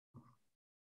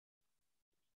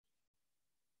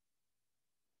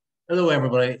Hello,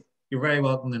 everybody. You're very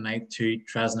welcome tonight to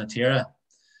Trasnatira.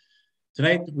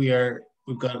 Tonight we're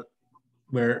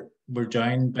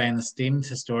joined by an esteemed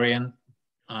historian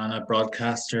and a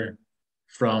broadcaster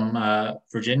from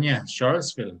Virginia,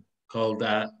 Charlottesville, called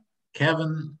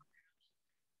Kevin.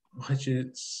 What's your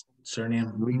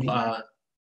surname?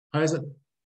 How is it?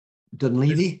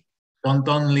 Donleavy.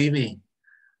 Donleavy.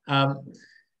 Um,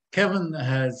 Kevin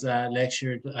has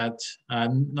lectured at a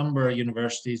number of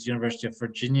universities, University of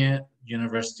Virginia,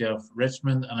 University of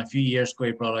Richmond, and a few years ago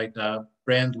he brought out a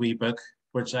brand wee book,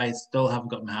 which I still haven't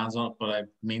got my hands on, but I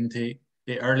mean to,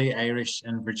 The Early Irish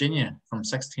in Virginia from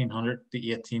 1600 to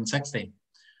 1860.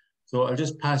 So I'll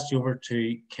just pass you over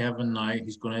to Kevin now,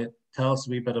 who's going to tell us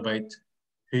a wee bit about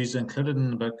who's included in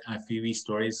the book and a few wee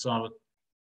stories of it.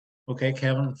 Okay,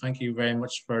 Kevin, thank you very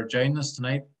much for joining us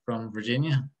tonight from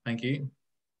Virginia. Thank you.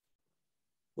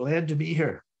 Glad to be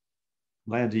here.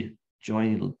 Glad to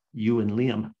join you and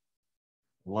Liam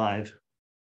live.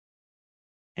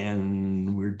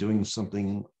 And we're doing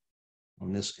something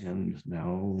on this end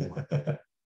now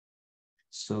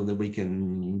so that we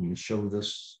can show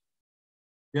this.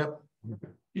 Yep.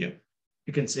 Yep.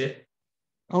 You can see it.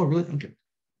 Oh, really? Okay.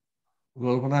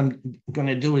 Well, what I'm going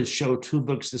to do is show two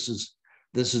books. This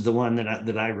is the one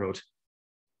that I wrote,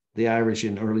 The Irish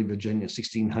in Early Virginia,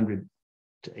 1600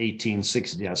 to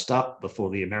 1860. I stopped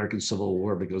before the American Civil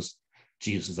War because,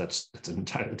 Jesus, that's an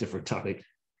entirely different topic.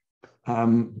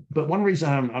 But one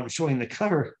reason I'm showing the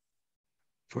cover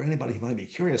for anybody who might be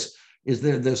curious is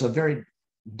there's a very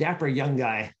dapper young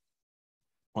guy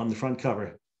on the front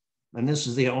cover, and this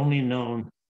is the only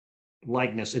known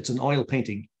likeness. It's an oil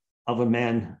painting of a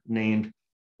man named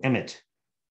Emmett.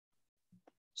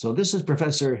 So this is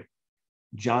Professor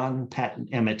John Patton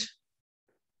Emmett,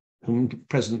 whom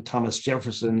President Thomas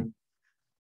Jefferson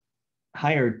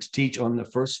hired to teach on the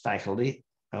first faculty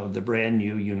of the brand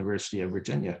new University of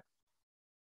Virginia.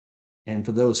 And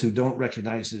for those who don't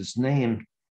recognize his name,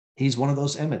 he's one of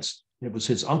those Emmets. It was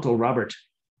his uncle Robert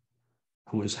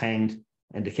who was hanged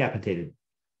and decapitated.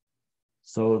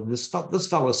 So this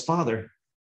fellow's father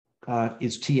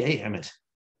is T.A. Emmett.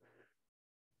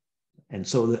 And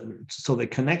so the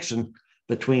connection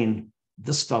between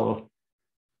this fellow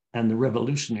and the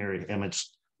revolutionary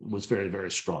Emmets was very, very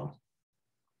strong.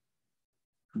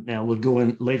 Now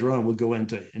later on we'll go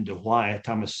into why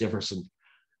Thomas Jefferson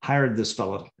hired this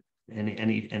fellow, and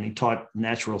he taught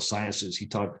natural sciences. He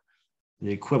taught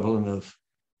the equivalent of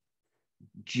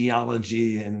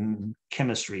geology and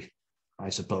chemistry, I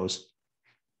suppose.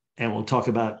 And we'll talk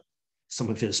about some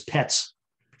of his pets,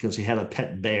 because he had a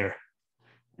pet bear,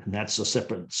 and that's a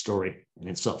separate story in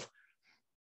itself.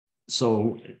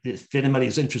 So if anybody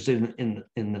is interested in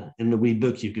the wee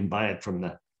book, you can buy it from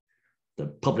the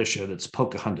publisher, that's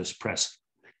Pocahontas Press.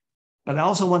 But I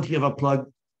also want to give a plug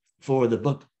for the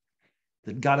book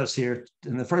that got us here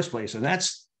in the first place, and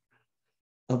that's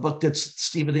a book that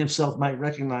Stephen himself might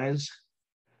recognize,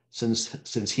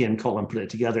 since he and Colin put it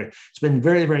together. It's been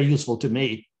very, very useful to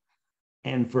me,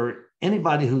 and for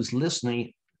anybody who's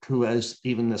listening who has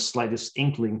even the slightest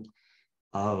inkling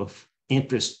of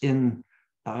interest in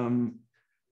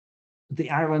the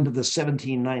Ireland of the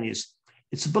 1790s.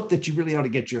 It's a book that you really ought to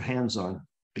get your hands on,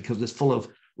 because it's full of a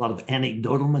lot of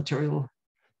anecdotal material.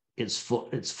 It's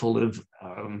full of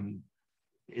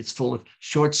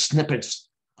short snippets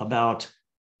about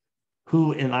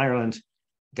who in Ireland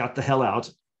got the hell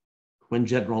out when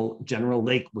General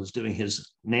Lake was doing his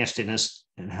nastiness,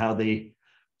 and how they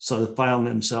sort of found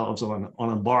themselves on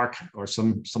a bark or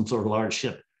some sort of large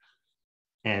ship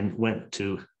and went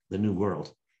to the New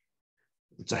World.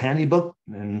 It's a handy book,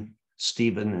 and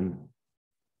Stephen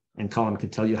and Colin can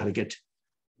tell you how to get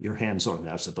your hands on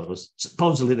it, I suppose.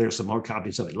 Supposedly there's some more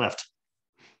copies of it left.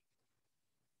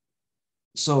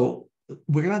 So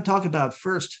we're going to talk about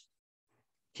first,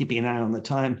 keeping an eye on the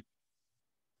time,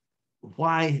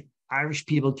 why Irish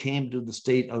people came to the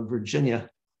state of Virginia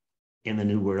in the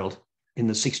New World in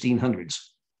the 1600s.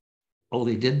 Oh,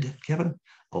 they did, Kevin?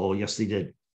 Oh, yes, they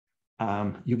did.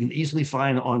 You can easily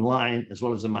find online, as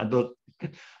well as in my book, a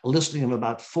listing of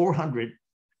about 400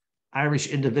 Irish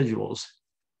individuals.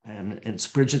 And it's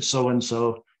Bridget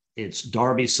so-and-so, it's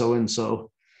Darby so-and-so.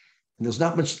 And there's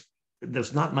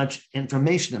not much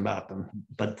information about them,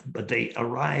 but they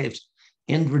arrived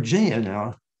in Virginia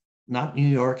now, not New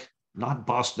York, not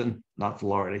Boston, not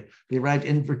Florida. They arrived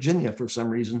in Virginia for some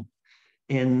reason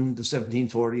in the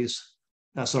 1640s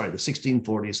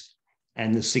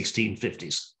and the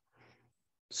 1650s.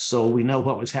 So we know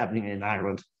what was happening in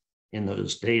Ireland in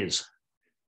those days.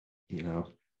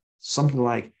 Something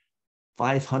like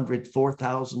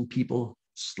 4,000 people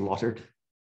slaughtered.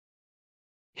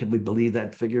 Can we believe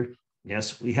that figure?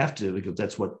 Yes, we have to, because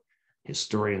that's what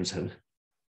historians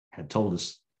had told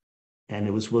us. And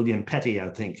it was William Petty, I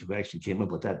think, who actually came up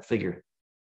with that figure.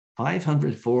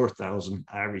 504,000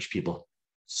 Irish people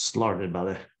slaughtered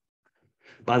by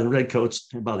the redcoats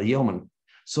and by the yeomen.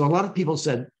 So a lot of people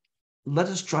said, let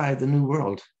us try the New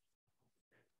World.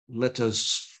 Let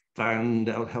us find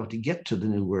out how to get to the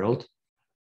New World.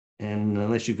 And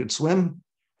unless you could swim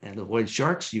and avoid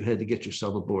sharks, you had to get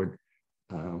yourself aboard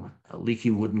a leaky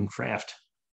wooden craft,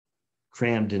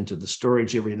 crammed into the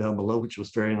storage area down below, which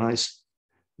was very nice.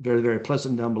 Very, very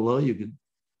pleasant down below. You could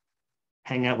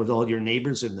hang out with all your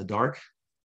neighbors in the dark,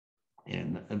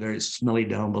 and very smelly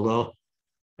down below.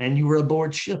 And you were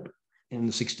aboard ship in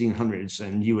the 1600s,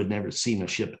 and you had never seen a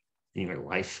ship in your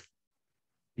life.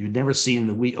 You'd never seen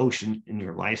the wee ocean in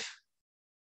your life.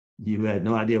 You had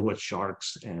no idea what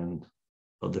sharks and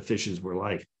other fishes were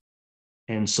like.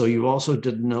 And so you also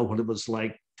didn't know what it was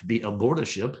like to be aboard a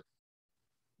ship.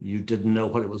 You didn't know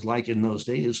what it was like in those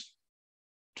days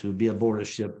to be aboard a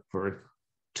ship for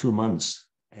 2 months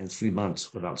and 3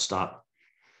 months without stop.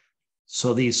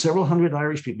 So these several hundred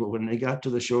Irish people, when they got to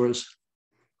the shores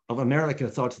of America,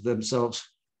 thought to themselves,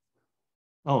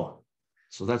 oh,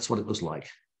 so that's what it was like.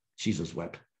 Jesus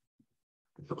wept.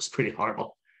 It was pretty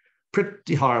horrible,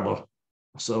 pretty horrible.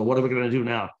 So what are we going to do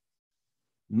now?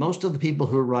 Most of the people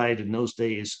who arrived in those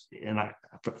days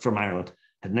from Ireland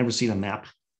had never seen a map.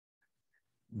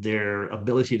 Their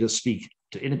ability to speak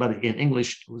to anybody in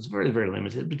English was very, very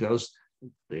limited, because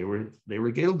they were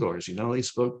Gaeilgeoirs,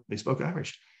 they spoke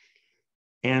Irish.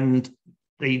 And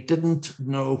they didn't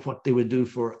know what they would do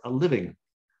for a living.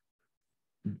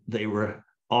 They were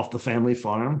off the family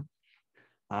farm,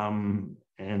 and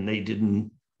they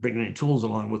didn't bring any tools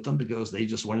along with them, because they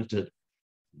just wanted to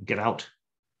get out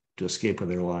to escape with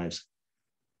their lives.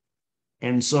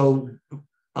 And so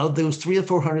of those 300 or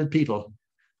 400 people,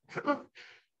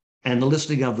 and the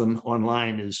listing of them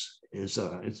online is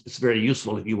it's very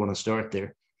useful if you want to start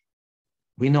there.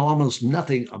 We know almost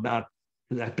nothing about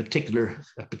that particular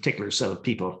set of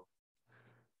people.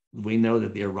 We know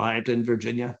that they arrived in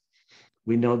Virginia.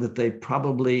 We know that they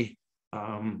probably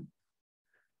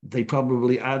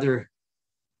either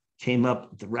came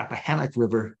up the Rappahannock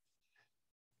River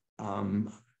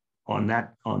on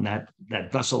that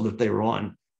vessel that they were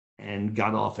on, and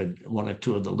got off at one or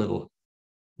two of the little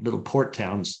port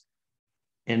towns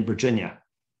in Virginia.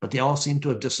 But they all seem to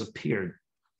have disappeared,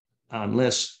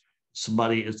 unless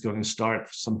somebody is going to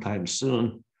start sometime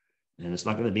soon, and it's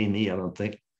not going to be me, I don't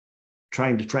think,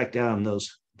 trying to track down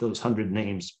those 100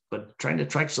 names. But trying to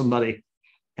track somebody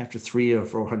after 300 or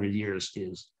 400 years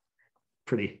is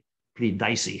pretty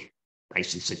dicey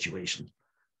situation.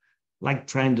 Like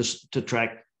trying to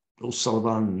track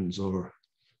O'Sullivans or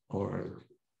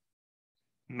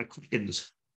McQuickens,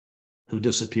 who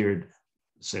disappeared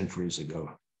centuries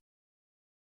ago.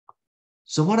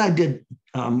 So what I did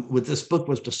with this book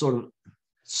was to sort of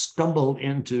stumble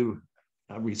into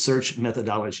a research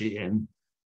methodology, and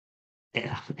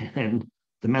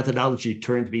the methodology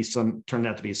turned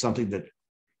out to be something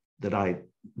that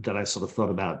I sort of thought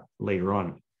about later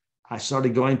on. I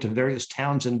started going to various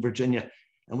towns in Virginia,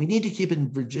 and we need to keep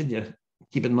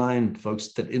in mind,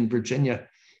 folks, that in Virginia,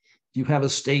 you have a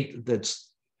state that's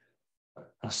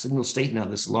a single state now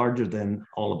that's larger than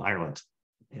all of Ireland.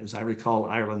 As I recall,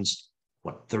 Ireland's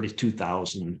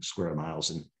 32,000 square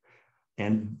miles,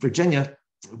 and Virginia,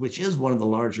 which is one of the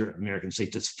larger American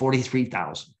states, it's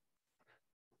 43,000.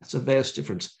 That's a vast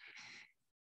difference.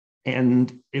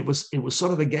 And it was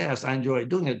sort of a gas. I enjoyed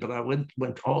doing it, but I went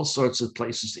to all sorts of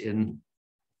places in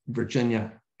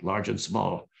Virginia, large and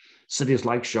small, cities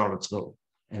like Charlottesville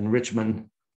and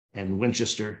Richmond and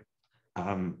Winchester,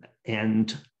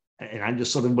 and I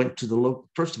just sort of went to the local.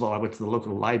 First of all, I went to the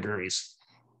local libraries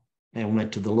and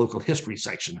went to the local history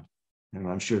section, and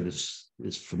I'm sure this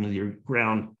is familiar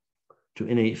ground to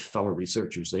any fellow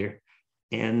researchers there.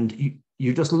 And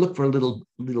you just look for little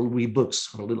wee books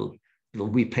or little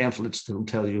wee pamphlets that'll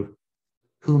tell you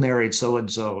who married so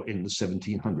and so in the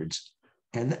 1700s,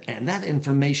 and that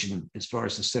information, as far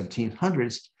as the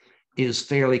 1700s, is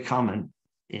fairly common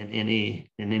in any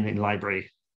library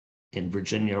in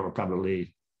Virginia, or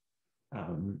probably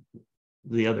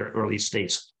the other early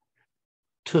states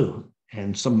too.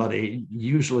 And somebody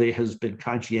usually has been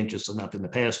conscientious enough in the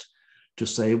past to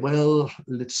say, well,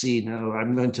 let's see, now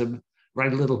I'm going to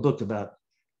write a little book about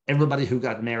everybody who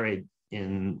got married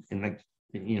in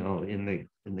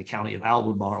the county of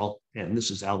Albemarle, and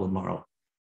this is Albemarle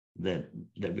that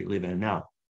we live in now.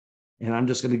 And I'm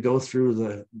just going to go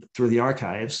through the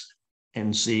archives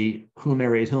and see who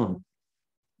married whom.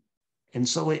 And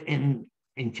so in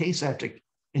case after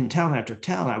in town after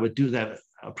town, I would do that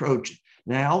approach.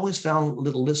 And I always found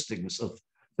little listings of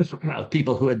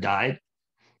people who had died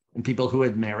and people who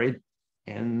had married,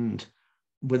 and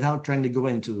without trying to go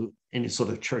into any sort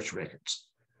of church records.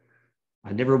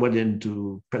 I never went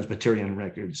into Presbyterian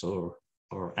records or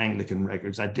Anglican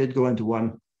records. I did go into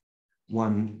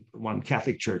one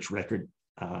Catholic church record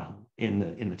in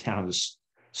the town of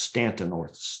Stanton, or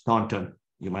Staunton,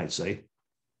 you might say,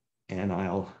 and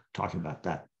I'll talk about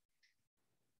that.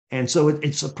 And so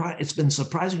it's been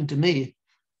surprising to me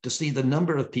to see the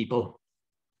number of people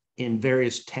in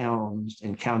various towns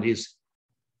and counties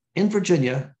in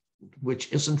Virginia,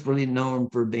 which isn't really known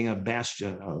for being a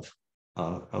bastion of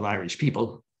Irish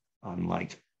people,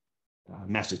 unlike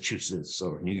Massachusetts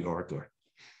or New York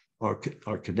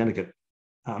or Connecticut.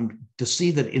 To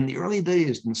see that in the early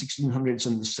days, in the 1600s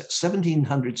and the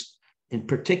 1700s in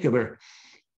particular,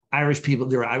 there are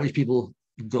Irish people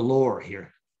galore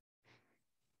here.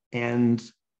 And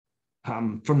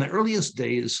from the earliest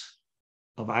days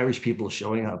of Irish people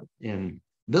showing up in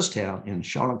this town, in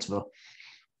Charlottesville,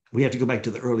 we have to go back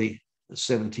to the early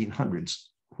 1700s,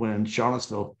 when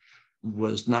Charlottesville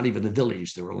was not even a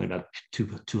village. There were only about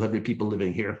 200 people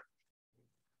living here.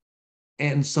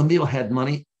 And some people had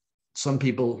money. Some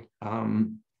people,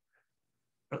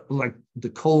 like the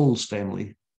Coles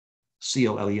family,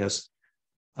 C-O-L-E-S,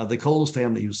 the Coles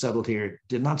family who settled here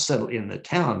did not settle in the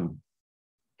town.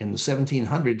 In the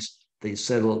 1700s, they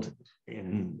settled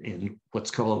in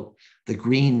what's called the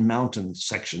Green Mountain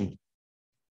section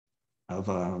of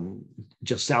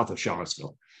just south of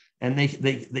Charlottesville. And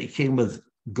they came with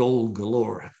gold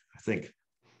galore, I think.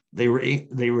 They were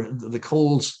the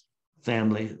Coles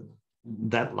family.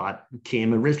 That lot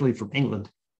came originally from England,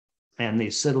 and they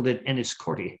settled in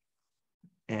Enniscorthy,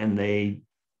 and they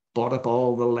bought up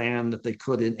all the land that they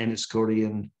could in Enniscorthy,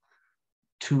 and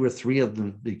 2 or 3 of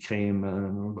them became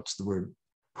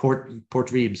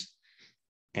Port Reeves,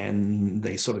 and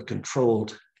they sort of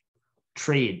controlled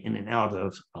trade in and out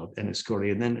of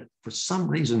Enniscorthy. And then for some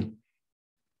reason,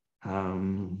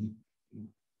 some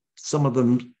of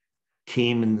them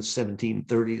came in the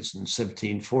 1730s and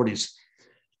 1740s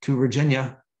to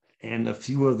Virginia, and a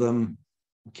few of them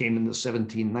came in the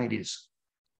 1790s.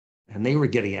 And they were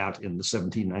getting out in the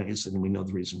 1790s, and we know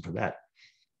the reason for that.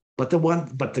 But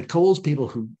the Coles people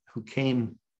who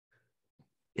came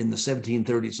in the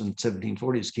 1730s and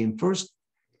 1740s came first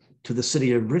to the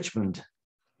city of Richmond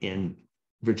in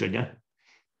Virginia,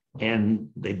 and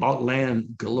they bought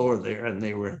land galore there, and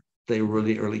they were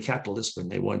the early capitalists,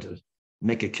 and they wanted to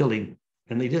make a killing,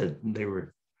 and they did. And they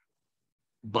were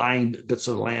buying bits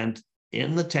of land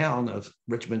in the town of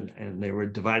Richmond, and they were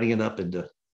dividing it up into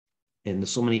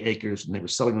so many acres, and they were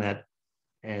selling that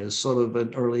as sort of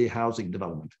an early housing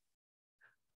development.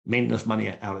 Made enough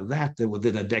money out of that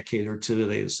within a decade or two,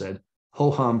 they said, ho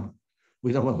hum,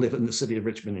 we don't want to live in the city of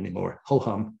Richmond anymore. Ho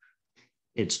hum,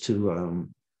 it's too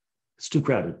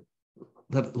crowded.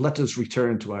 Let us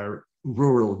return to our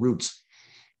rural roots.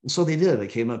 And so they did. They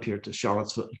came up here to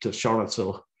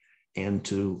Charlottesville,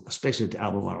 and especially to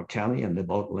Albemarle County, and they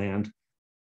bought land,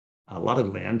 a lot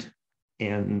of land.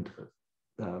 And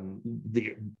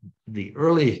the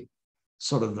early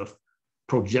sort of the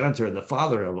progenitor, the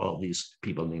father of all these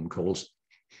people named Coles,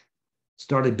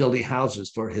 started building houses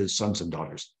for his sons and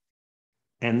daughters.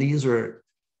 And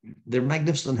they're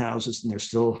magnificent houses, and they're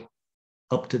still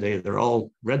up today. They're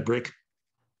all red brick,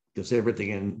 because everything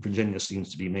in Virginia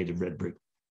seems to be made of red brick.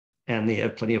 And they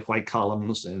have plenty of white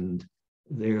columns, and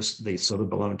they sort of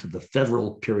belong to the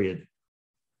federal period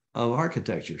of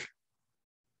architecture.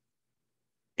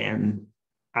 And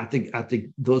I think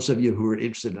those of you who are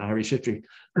interested in Irish history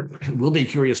will be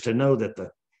curious to know that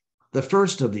the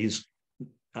first of these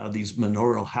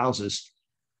manorial houses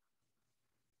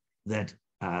that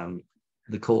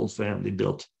the Coles family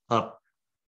built up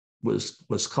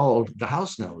was called, the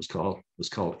house now was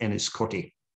called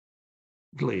Enniscorthy.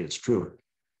 Really, it's true.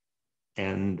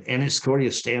 And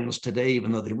Enniscorthy stands today,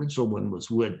 even though the original one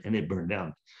was wood and it burned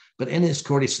down. But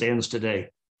Enniscorthy stands today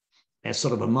as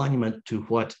sort of a monument to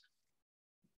what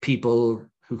people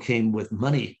who came with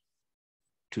money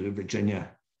to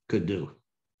Virginia could do.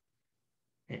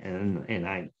 And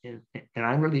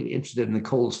I'm really interested in the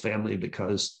Coles family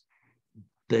because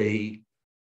they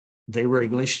were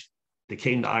English. They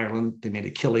came to Ireland. They made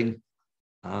a killing,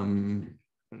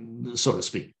 so to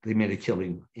speak. They made a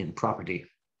killing in property.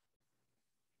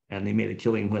 And they made a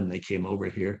killing when they came over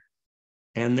here.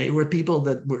 And they were people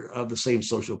that were of the same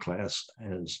social class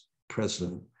as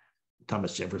President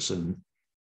Thomas Jefferson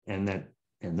and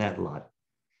that lot.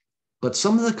 But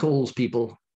some of the Coles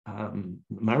people,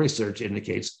 my research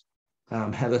indicates,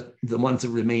 the ones that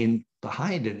remain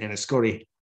behind in Enniscorthy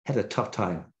had a tough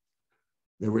time.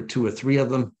 There were 2 or 3 of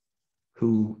them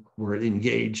who were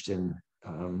engaged in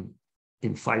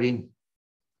fighting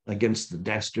against the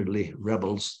dastardly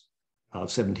rebels of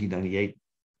 1798.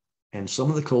 And some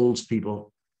of the Coles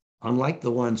people, unlike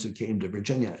the ones who came to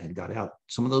Virginia and got out,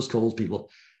 some of those Coles people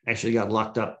actually got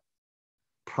locked up,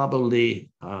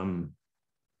 probably in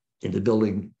the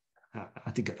building.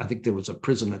 I think there was a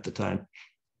prison at the time,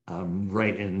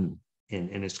 right in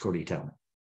Enniscorthy town.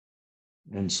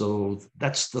 And so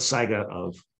that's the saga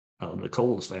of the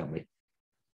Coles family.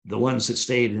 The ones that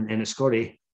stayed in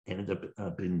Enniscorthy ended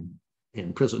up in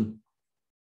prison.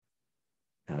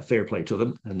 Fair play to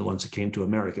them. And the ones that came to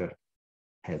America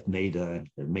have made a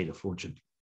fortune.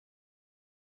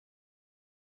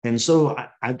 And so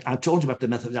I told you about the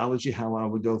methodology, how I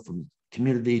would go from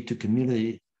community to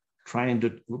community, trying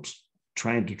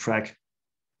to track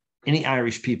any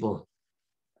Irish people,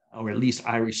 or at least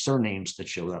Irish surnames that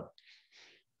showed up.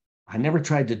 I never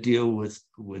tried to deal with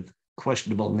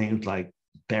questionable names like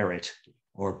Barrett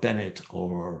or Bennett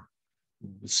or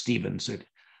Stevens.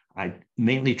 I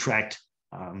mainly tracked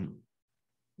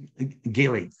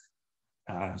Gaelic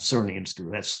surnames,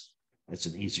 because that's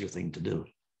an easier thing to do.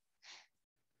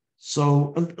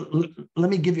 So let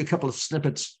me give you a couple of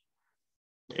snippets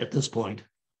at this point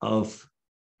of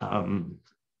some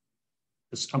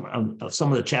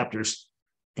of the chapters,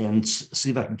 and see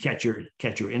if I can catch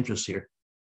your interest here.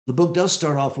 The book does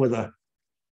start off with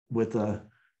a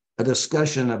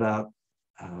discussion about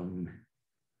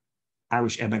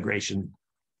Irish emigration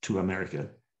to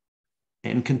America,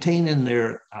 and contained in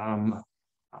there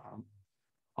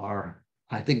are,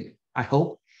 I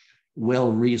hope,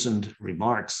 well-reasoned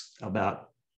remarks about,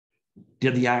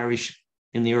 did the Irish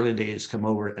in the early days come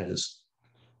over as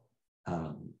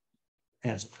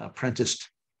apprenticed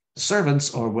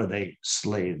servants, or were they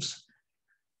slaves?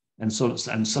 And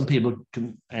some people,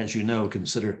 as you know,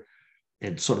 consider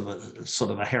it sort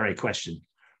of a hairy question.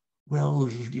 Well,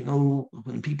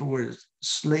 when people were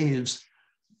slaves,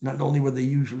 not only were they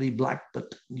usually black,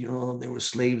 but they were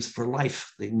slaves for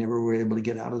life. They never were able to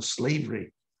get out of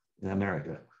slavery in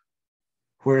America.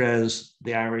 Whereas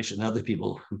the Irish and other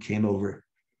people who came over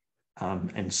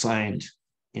and signed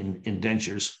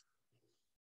indentures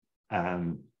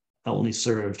only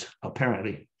served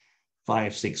apparently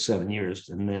 5, 6, 7 years,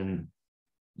 and then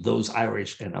those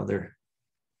Irish and other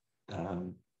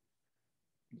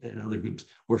groups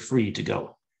were free to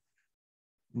go.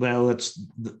 Well, that's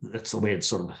the way it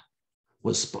sort of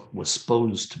was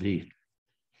supposed to be.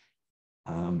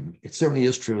 It certainly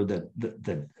is true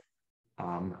that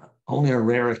only on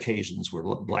rare occasions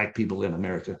were Black people in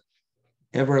America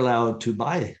ever allowed to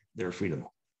buy their freedom.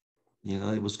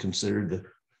 It was considered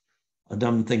a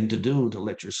dumb thing to do to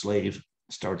let your slave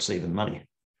start saving money.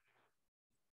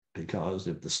 Because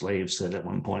if the slave said at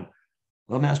one point,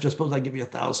 well, master, suppose I give you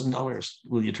 $1,000,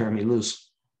 will you turn me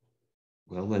loose?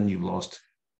 Well, then you lost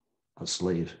a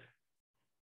slave.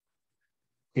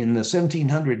 In the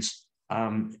 1700s,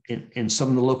 in some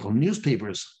of the local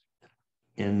newspapers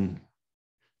in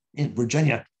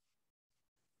Virginia,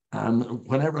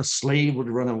 whenever a slave would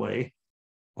run away,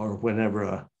 or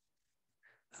whenever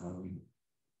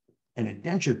an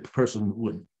indentured person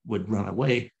would run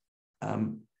away,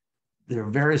 there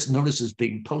are various notices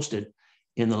being posted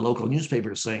in the local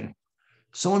newspapers saying,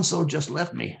 so-and-so just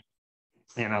left me,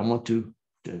 and I want to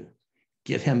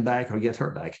get him back or get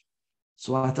her back.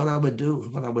 So I thought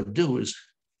what I would do is,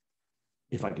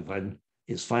 if I could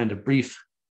find a brief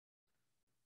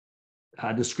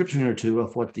description or two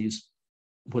of what these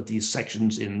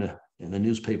sections in the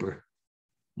newspaper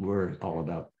were all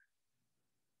about.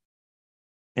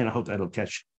 And I hope that'll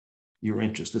catch your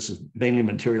interest. This is mainly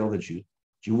material that you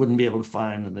wouldn't be able to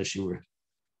find unless you were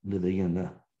living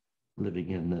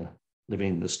in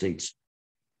the States.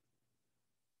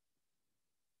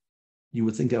 You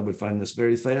would think I would find this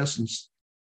very fast, since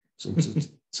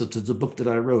it's a book that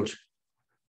I wrote,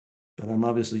 but I'm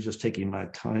obviously just taking my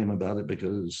time about it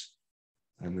because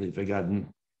I've really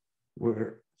forgotten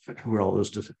where all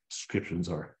those descriptions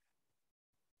are.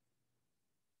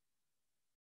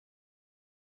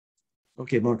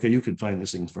 Okay, Marco, you can find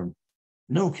these things from.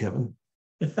 No, Kevin.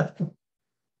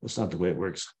 That's not the way it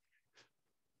works.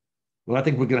 Well, I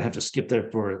think we're going to have to skip there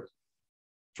for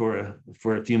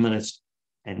a few minutes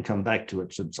and come back to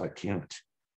it, since I can't.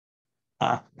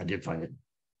 I did find it.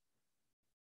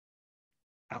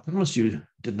 I promise you,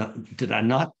 did I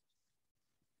not,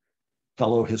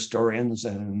 fellow historians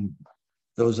and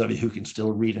those of you who can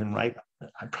still read and write,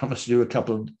 I promised you a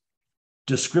couple of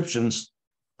descriptions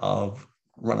of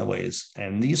runaways,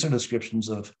 and these are descriptions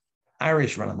of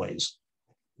Irish runaways.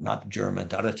 not German,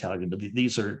 not Italian, but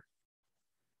these are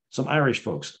some Irish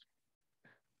folks.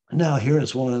 Now, here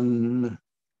is one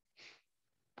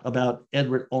about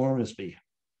Edward Ormsby.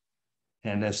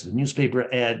 And as the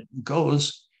newspaper ad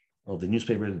goes, or the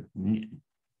newspaper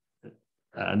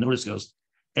notice goes,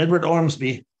 Edward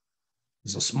Ormsby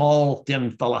is a small,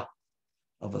 thin fella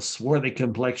of a swarthy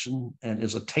complexion and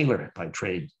is a tailor by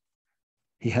trade.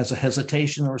 He has a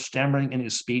hesitation or stammering in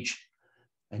his speech,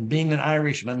 and being an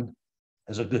Irishman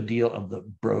has a good deal of the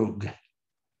brogue.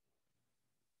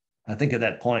 I think at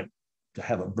that point, to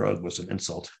have a brogue was an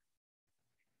insult.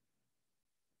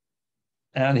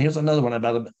 And here's another one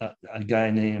about a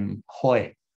guy named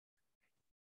Hoy.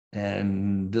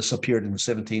 And this appeared in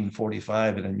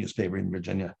 1745 in a newspaper in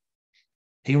Virginia.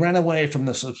 He ran away from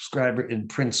the subscriber in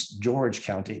Prince George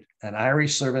County, an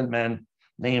Irish servant man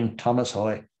named Thomas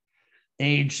Hoy,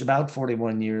 aged about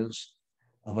 41 years,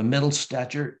 of a middle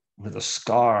stature with a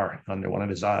scar under one of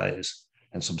his eyes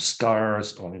and some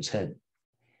scars on his head.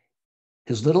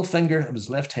 His little finger of his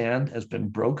left hand has been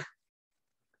broke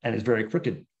and is very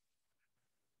crooked.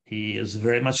 He is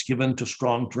very much given to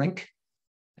strong drink,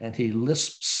 and he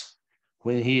lisps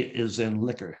when he is in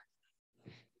liquor.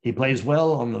 He plays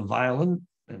well on the violin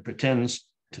and pretends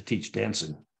to teach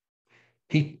dancing.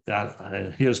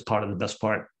 Here's part of the best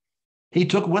part. He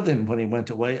took with him when he went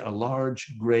away a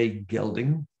large gray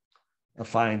gelding, a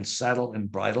fine saddle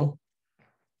and bridle,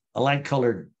 a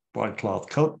light-colored broadcloth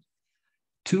coat,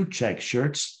 2 check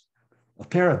shirts, a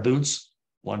pair of boots,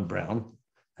 one brown,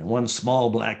 and one small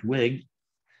black wig,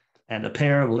 and a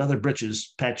pair of leather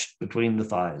breeches patched between the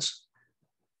thighs.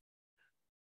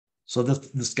 So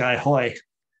this guy Hoy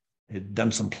had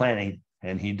done some planning,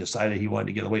 and he decided he wanted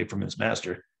to get away from his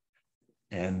master.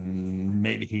 And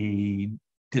maybe he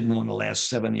didn't want to last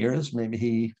 7 years. Maybe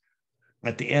he,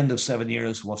 at the end of 7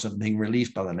 years, wasn't being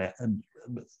released by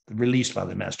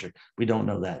the master. We don't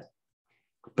know that,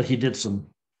 but he did some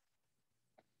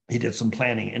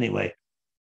planning anyway.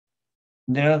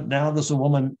 Now there's a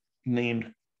woman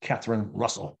named Catherine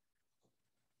Russell.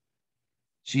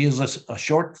 She is a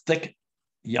short, thick,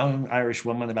 young Irish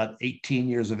woman, about 18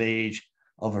 years of age,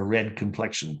 of a red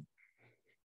complexion.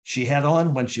 She had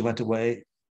on, when she went away,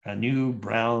 a new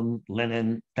brown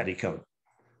linen petticoat,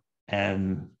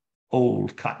 and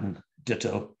old cotton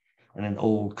ditto, and an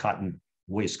old cotton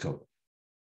waistcoat.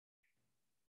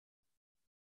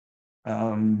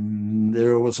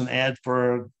 There was an ad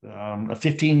for a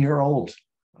 15-year-old.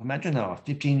 Imagine now, a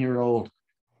 15-year-old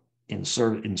in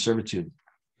servitude.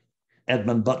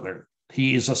 Edmund Butler.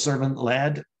 He is a servant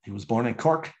lad. He was born in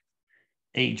Cork,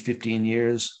 age 15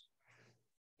 years.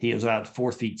 He is about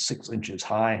 4 feet 6 inches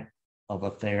high, of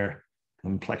a fair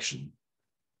complexion.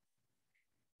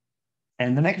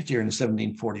 And the next year, in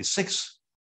 1746,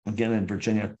 again in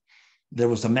Virginia, there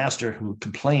was a master who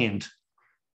complained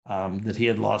that he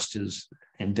had lost his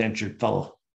indentured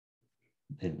fellow,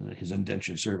 his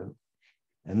indentured servant.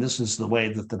 And this is the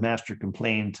way that the master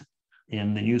complained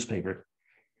in the newspaper.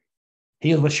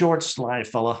 He is a short, sly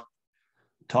fellow,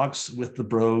 talks with the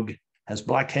brogue, has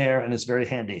black hair, and is very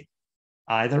handy,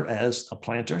 either as a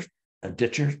planter, a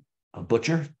ditcher, a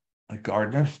butcher, a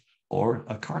gardener, or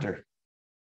a carter.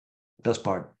 Best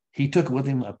part, he took with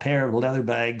him a pair of leather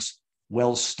bags,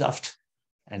 well stuffed,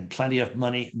 and plenty of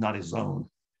money not his own.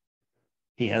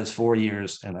 He has 4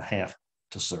 years and a half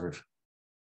to serve.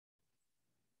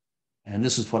 And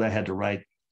this is what I had to write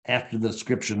after the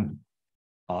description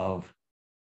of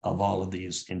all of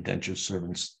these indentured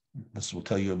servants. This will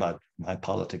tell you about my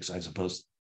politics, I suppose.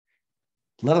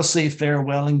 Let us say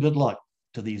farewell and good luck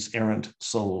to these errant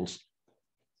souls.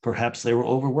 Perhaps they were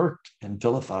overworked and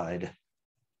vilified.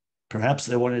 Perhaps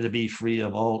they wanted to be free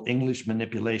of all English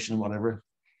manipulation, whatever.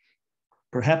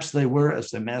 Perhaps they were,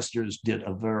 as the masters did,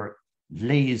 aver,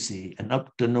 lazy and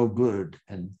up to no good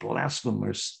and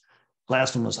blasphemous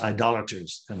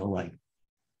idolaters and the like.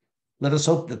 Let us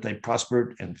hope that they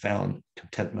prospered and found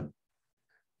contentment.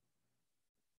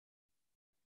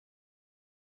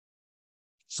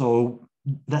 So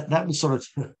that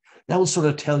will sort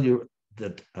of tell you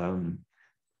that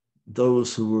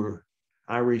those who were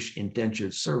Irish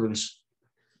indentured servants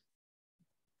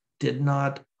did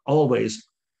not always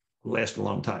last a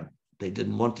long time. They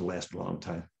didn't want to last a long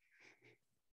time.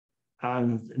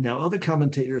 Now, other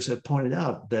commentators have pointed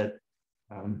out that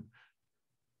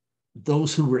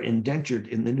those who were indentured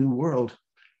in the New World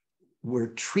were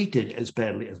treated as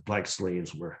badly as black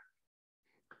slaves were.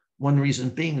 One reason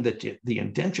being that the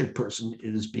indentured person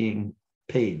is being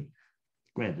paid,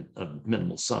 granted, a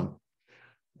minimal sum.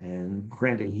 And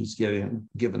granted, he's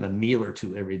given a meal or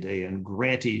two every day, and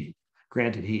granted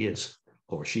he is,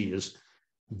 or she is,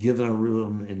 given a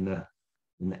room in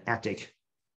in the attic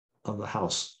of the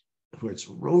house, where it's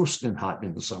roasting hot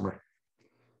in the summer,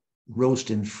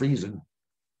 roasting freezing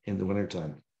in the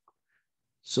wintertime.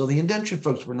 So the indentured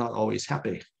folks were not always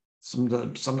happy.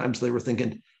 Sometimes they were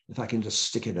thinking, if I can just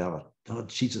stick it out, oh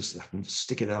Jesus, I can just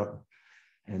stick it out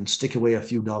and stick away a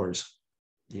few dollars,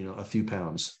 a few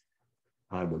pounds,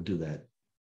 I will do that.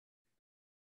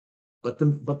 But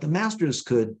the masters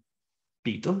could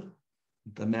beat them.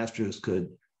 The masters could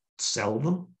sell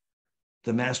them.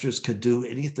 The masters could do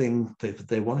anything that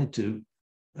they wanted to,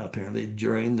 apparently,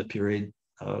 during the period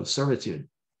of servitude.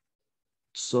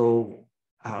 So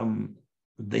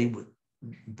they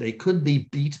could be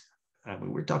beat. I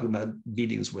mean, we're talking about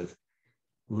beatings with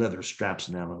leather straps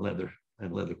now and leather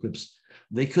whips.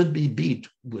 They could be beat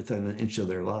within an inch of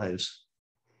their lives,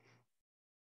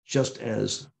 just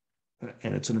as,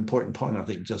 and it's an important point, I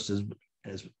think, just as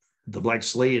the black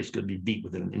slaves could be beat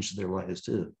within an inch of their lives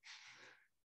too.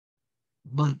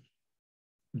 But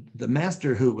the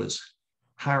master who was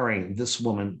hiring this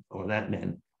woman or that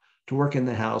man to work in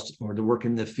the house or to work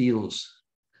in the fields,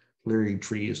 clearing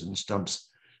trees and stumps,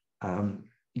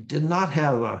 did not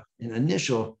have an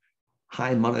initial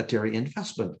high monetary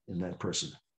investment in that person.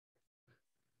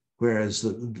 Whereas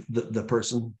the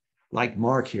person like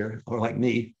Mark here, or like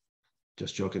me,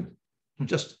 just joking,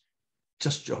 just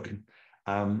joking.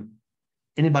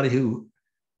 Anybody who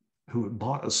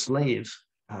bought a slave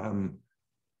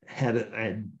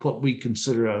had what we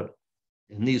consider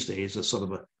in these days a sort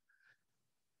of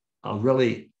a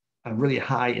really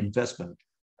high investment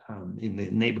in the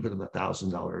neighborhood of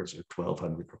 $1,000 or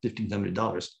 $1,200 or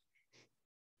 $1,500.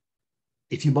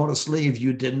 If you bought a slave,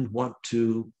 you didn't want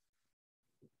to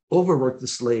overwork the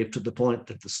slave to the point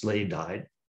that the slave died.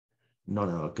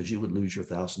 No, because you would lose your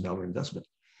 $1,000 investment.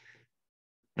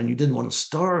 And you didn't want to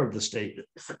starve the slave,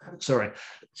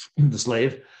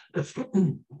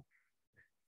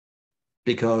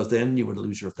 because then you would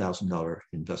lose your $1,000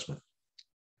 investment.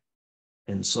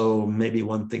 And so maybe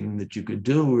one thing that you could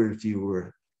do, if you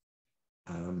were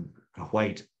a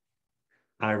white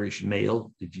Irish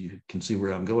male, if you can see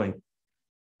where I'm going,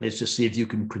 is to see if you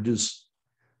can produce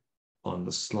on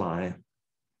the sly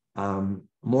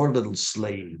more little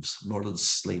slavettes.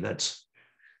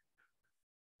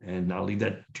 And I'll leave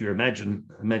that to your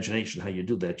imagination how you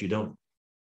do that. You don't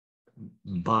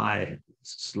buy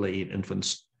slave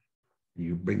infants.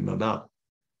 You bring them about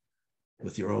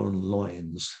with your own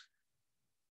loins.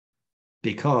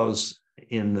 Because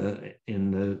in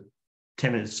the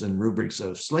tenets and rubrics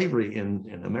of slavery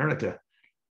in America,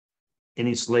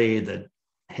 any slave that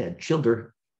had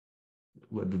children,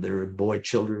 whether they were boy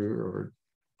children or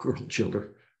girl children,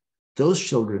 those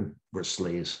children were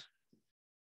slaves.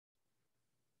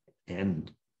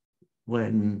 And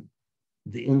when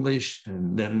the English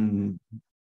and then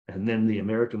the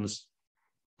Americans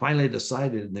finally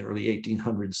decided in the early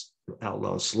 1800s to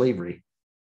outlaw slavery,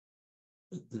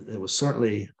 there was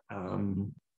certainly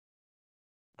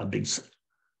a big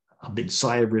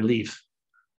sigh of relief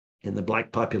in the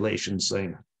Black population,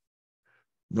 saying,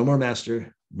 no more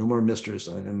master, no more mistress.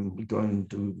 I am going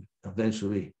to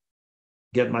eventually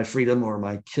get my freedom, or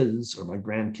my kids or my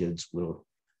grandkids will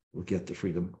get the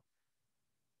freedom.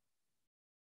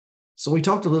 So we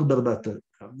talked a little bit about the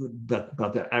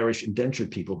Irish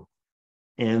indentured people,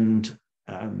 and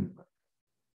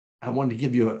I wanted to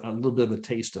give you a little bit of a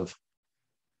taste of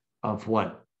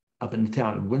what up in the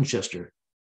town of Winchester,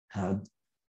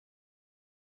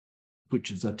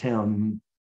 which is a town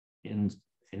in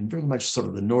very much sort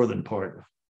of the northern part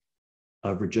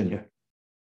of Virginia,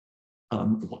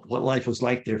 what life was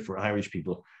like there for Irish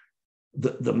people.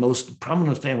 The most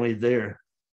prominent family there,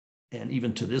 and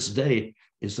even to this day,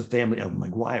 is the family of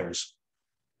McGuires.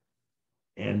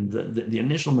 And the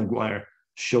initial McGuire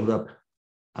showed up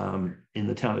in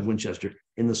the town of Winchester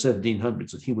in the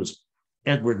 1700s, and he was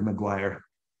Edward McGuire.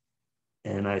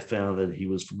 And I found that he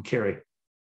was from Kerry,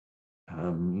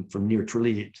 from near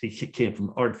Tralee. He came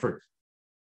from Ardfort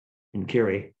in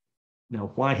Kerry.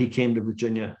 Now, why he came to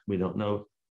Virginia, we don't know.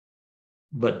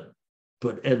 But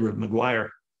Edward McGuire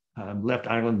left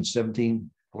Ireland in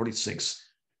 1746.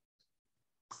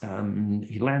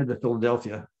 He landed at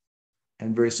Philadelphia,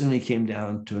 and very soon he came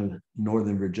down to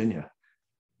northern Virginia.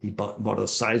 He bought a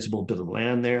sizable bit of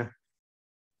land there,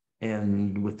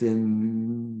 and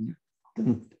within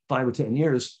 5 or 10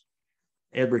 years,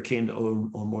 Edward came to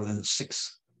own more than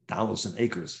 6,000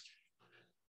 acres.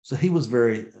 So he was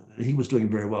doing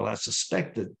very well. I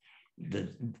suspect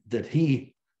that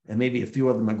he and maybe a few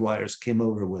other McGuires came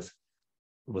over with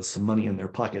some money in their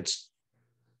pockets,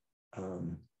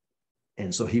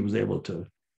 and so he was able to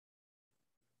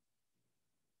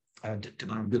buy a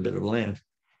good bit of land.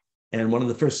 And one of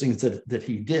the first things that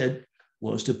he did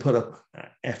was to put up,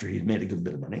 after he'd made a good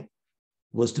bit of money,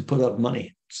 was to put up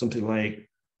money, something like,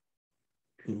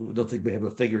 I don't think we have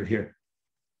a figure here,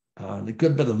 a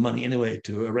good bit of money anyway,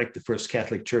 to erect the first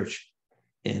Catholic church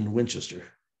in Winchester.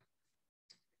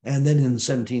 And then in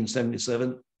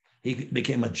 1777, he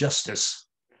became a justice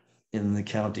in the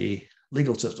county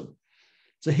legal system.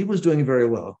 So he was doing very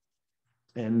well.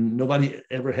 And nobody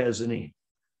ever has any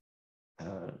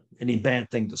bad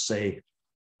thing to say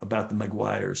about the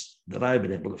Maguires that I've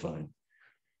been able to find.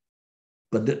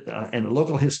 But and a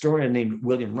local historian named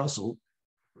William Russell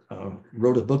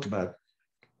wrote a book about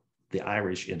the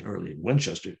Irish in early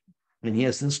Winchester. And he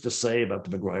has this to say about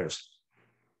the Maguires.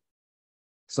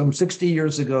 Some 60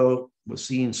 years ago was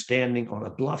seen standing on a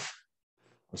bluff,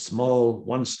 a small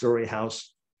one-story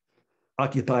house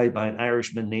occupied by an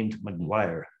Irishman named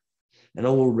Maguire, an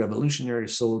old revolutionary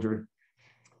soldier.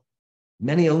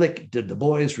 Many a lick did the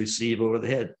boys receive over the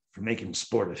head for making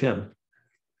sport of him.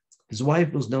 His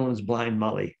wife was known as Blind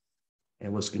Molly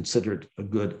and was considered a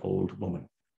good old woman.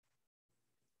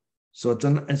 So it's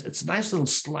a nice little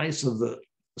slice of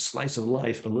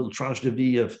life, a little tranche de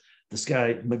vie of this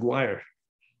guy Maguire.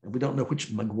 And we don't know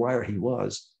which Maguire he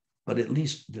was, but at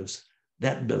least there's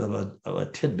that bit of a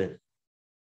tidbit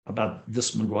about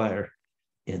this Maguire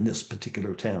in this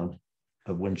particular town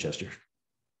of Winchester.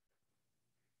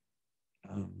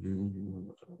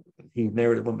 He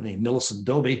married a woman named Millicent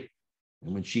Dobie,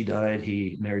 and when she died,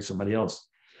 he married somebody else.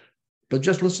 But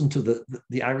just listen to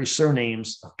the Irish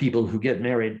surnames of people who get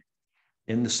married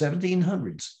in the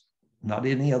 1700s, not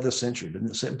any other century, but in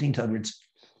the 1700s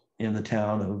in the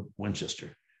town of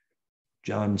Winchester.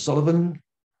 John Sullivan,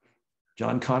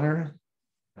 John Connor,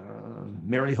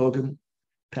 Mary Hogan,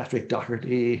 Patrick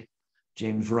Doherty,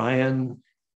 James Ryan,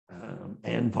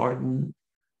 Anne Varden,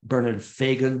 Bernard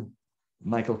Fagan,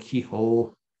 Michael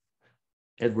Kehoe,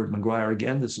 Edward Maguire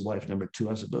again, this is wife number 2,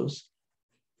 I suppose,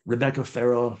 Rebecca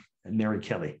Farrell, and Mary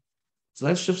Kelly. So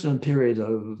that's just in a period of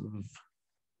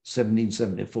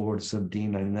 1774 to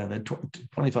 1799,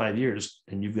 25 years,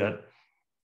 and you've got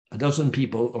a dozen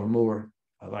people or more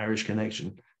of Irish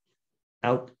connection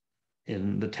out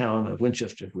in the town of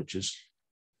Winchester, which is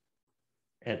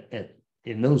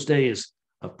in those days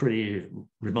a pretty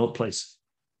remote place,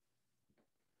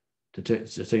 to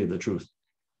tell you the truth.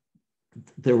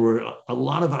 There were a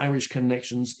lot of Irish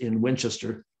connections in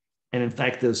Winchester, and in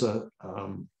fact, there's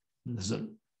an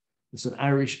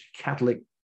Irish Catholic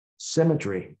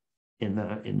cemetery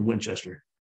in Winchester.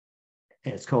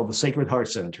 And it's called the Sacred Heart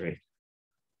Cemetery.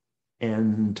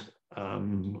 And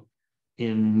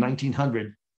in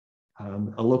 1900,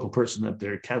 a local person up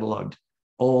there cataloged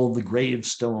all the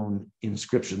gravestone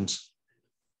inscriptions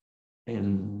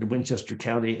in Winchester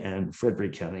County and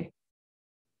Frederick County.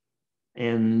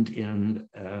 And in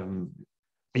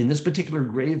this particular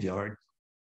graveyard,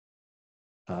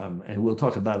 and we'll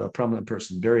talk about a prominent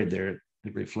person buried there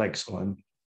that reflects on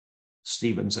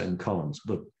Stevens and Collins'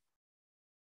 book.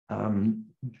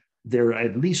 There are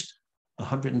at least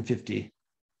 150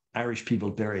 Irish people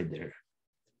buried there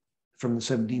from the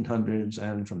 1700s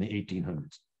and from the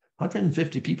 1800s.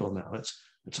 150 people now. It's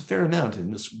a fair amount in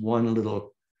this one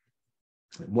little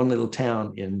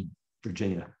town in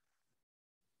Virginia.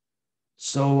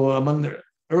 So among the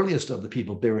earliest of the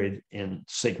people buried in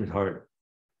Sacred Heart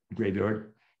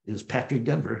graveyard is Patrick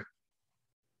Denver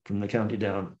from the county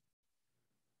down,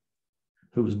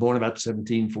 who was born about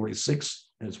 1746,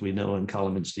 as we know in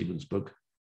Colin Stevens' book,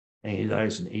 and he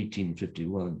dies in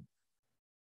 1851.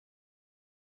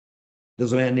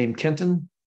 There's a man named Fenton,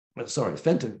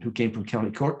 who came from County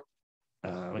Cork.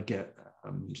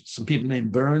 Some people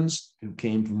named Burns, who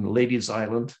came from the Ladies'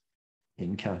 Island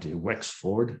in County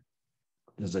Wexford.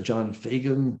 There's a John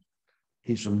Fagan.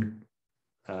 He's from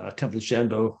Temple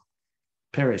Shanbo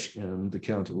Parish in the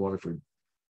County of Waterford.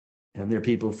 And there are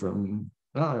people from,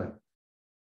 there's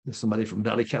somebody from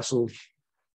Ballycastle,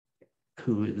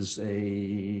 who is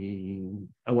a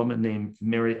woman named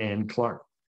Mary Ann Clark.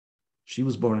 She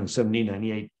was born in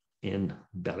 1798 in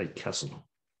Ballycastle.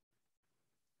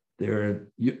 There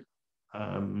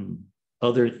are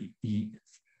other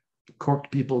Cork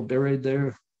people buried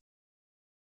there.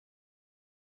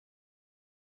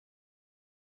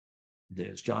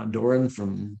 There's John Doran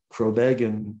from Crowbeg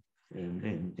in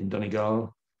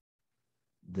Donegal.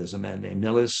 There's a man named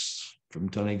Nellis from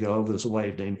Donegal. There's a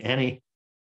wife named Annie,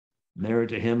 married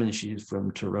to him, and she's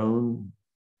from Tyrone.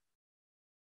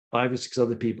 5 or 6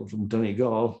 other people from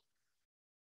Donegal.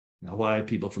 Now, why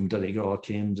people from Donegal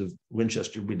came to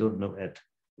Winchester, we don't know at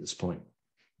this point.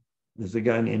 There's a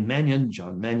guy named Mannion,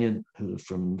 John Mannion, who's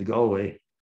from the Galway,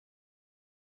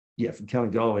 from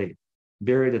County Galway,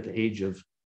 buried at the age of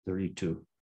 32.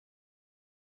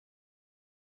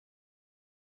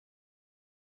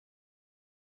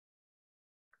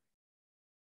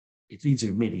 It's easy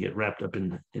for me to get wrapped up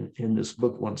in this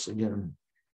book once again.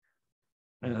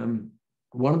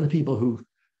 One of the people who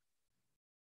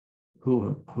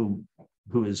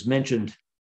is mentioned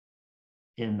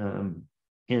in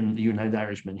the United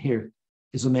Irishmen here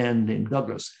is a man named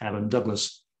Douglas, Adam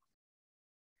Douglas,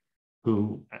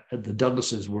 who the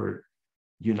Douglases were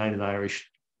United Irish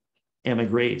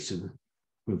emigres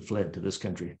who fled to this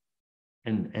country.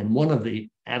 And one of the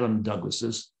Adam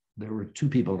Douglases, there were two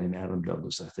people named Adam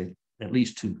Douglas, I think, at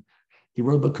least two. He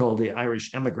wrote a book called The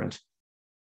Irish Emigrant,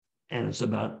 and it's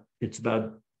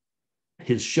about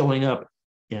his showing up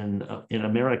in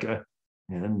America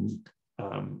and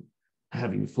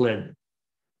having fled,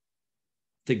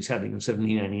 things happening in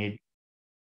 1798,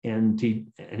 and he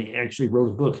actually wrote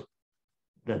a book,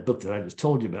 that book that I just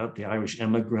told you about, The Irish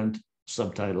Emigrant,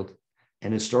 subtitled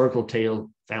An Historical Tale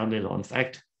Founded on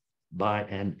Fact by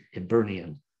an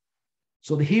Hibernian.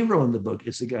 So the hero in the book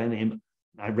is a guy named,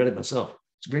 I read it myself,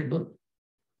 it's a great book.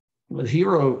 The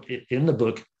hero in the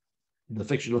book, the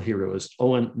fictional hero, is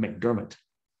Owen McDermott.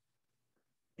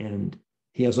 And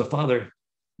he has a father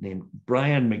named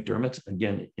Brian McDermott,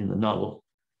 again in the novel,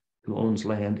 who owns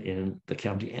land in the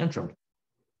County Antrim.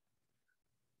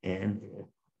 And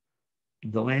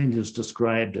the land is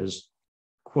described as,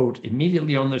 quote,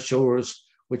 immediately on the shores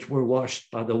which were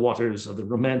washed by the waters of the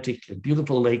romantic and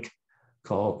beautiful lake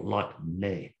called Loch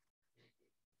Ness.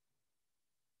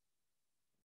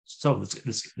 So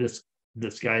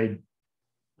this guy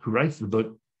who writes the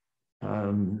book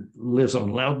lives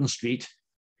on Loudon Street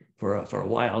for a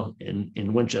while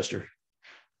in Winchester,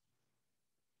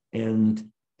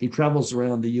 and he travels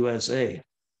around the USA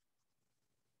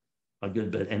a good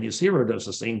bit, and his hero does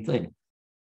the same thing.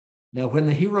 Now, when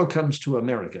the hero comes to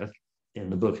America in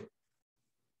the book,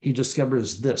 he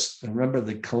discovers this. And remember,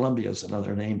 the Columbia is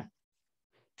another name,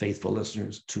 faithful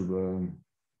listeners, to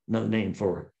another name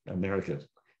for America.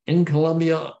 In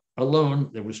Columbia alone,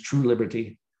 there was true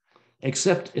liberty,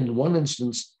 except in one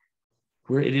instance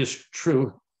where it is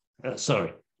true.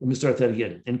 Let me start that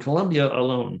again. In Columbia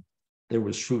alone, there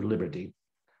was true liberty,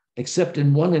 except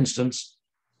in one instance,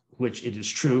 which it is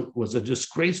true was a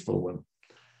disgraceful one,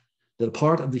 that a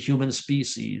part of the human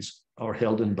species are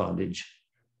held in bondage,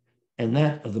 and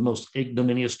that of the most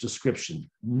ignominious description,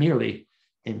 merely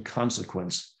in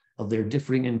consequence of their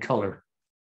differing in color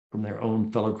from their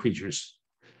own fellow creatures,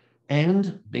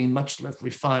 and being much less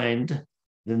refined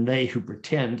than they who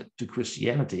pretend to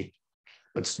Christianity,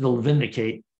 but still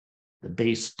vindicate the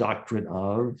base doctrine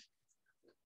of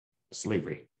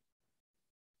slavery.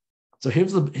 So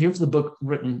here's the book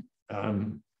written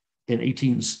in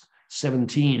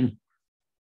 1817,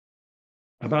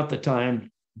 about the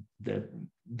time that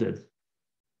the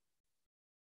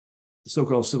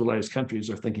so-called civilized countries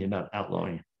are thinking about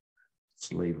outlawing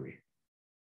slavery.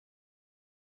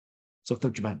 So I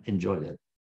thought you might enjoy that.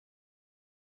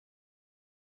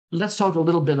 Let's talk a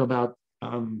little bit about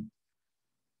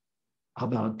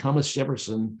Thomas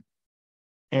Jefferson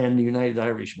and the United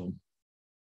Irishmen.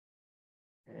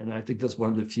 And I think that's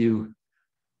one of the few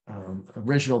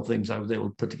original things I was able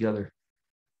to put together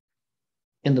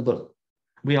in the book.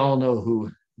 We all know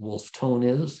who Wolfe Tone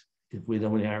is, if we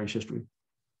know any Irish history.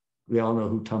 We all know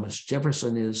who Thomas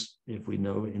Jefferson is, if we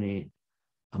know any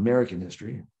American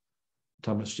history.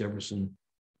 Thomas Jefferson,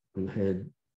 who had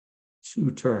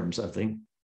 2 terms, I think,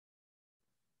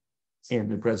 in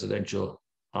the presidential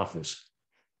office.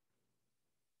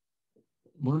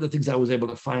 One of the things I was able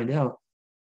to find out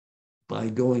by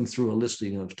going through a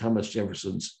listing of Thomas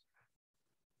Jefferson's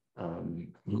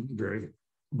library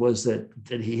was that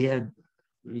he had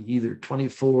either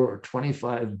 24 or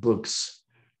 25 books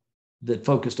that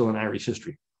focused on Irish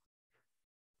history.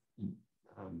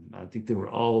 I think they were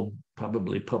all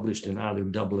probably published in either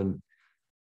Dublin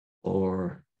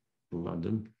or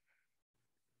London.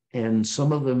 And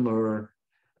some of them are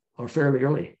fairly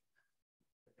early.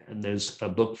 And there's a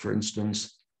book, for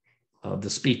instance, of the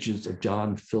speeches of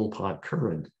John Philpot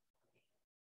Curran.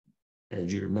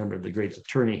 As you remember, the great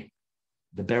attorney,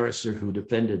 the barrister who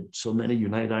defended so many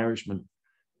United Irishmen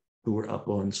who were up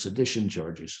on sedition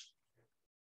charges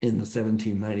in the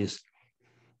 1790s.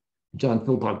 John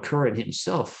Philpot Curran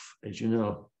himself, as you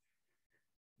know,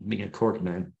 being a court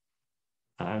man,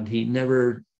 and he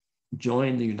never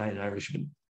joined the United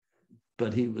Irishmen,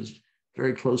 but he was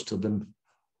very close to them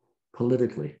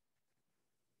politically.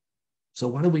 So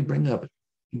why do we bring up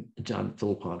John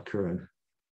Philpot Curran?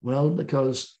 Well,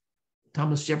 because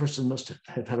Thomas Jefferson must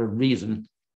have had a reason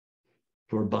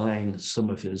for buying some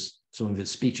of his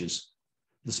speeches.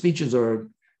 The speeches are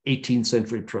 18th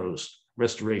century prose,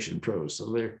 Restoration prose.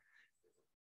 So they're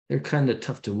kind of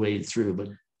tough to wade through, but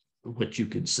what you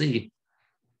can see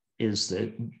is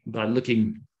that by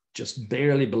looking just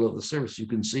barely below the surface, you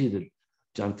can see that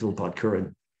John Philpot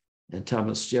Curran and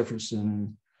Thomas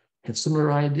Jefferson had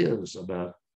similar ideas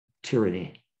about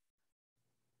tyranny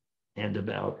and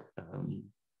about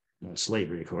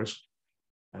slavery, of course,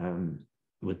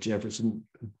 with Jefferson,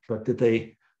 but that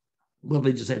they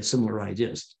just had similar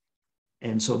ideas.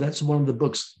 And so that's one of the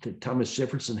books that Thomas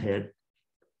Jefferson had.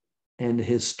 And a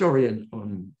historian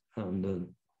on the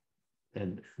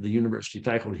university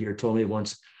faculty here told me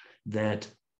once that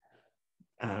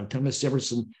Thomas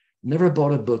Jefferson never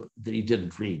bought a book that he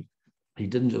didn't read. He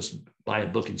didn't just buy a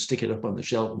book and stick it up on the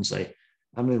shelf and say,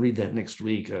 I'm going to read that next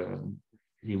week.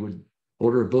 He would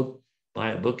order a book,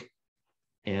 buy a book,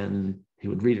 and he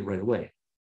would read it right away.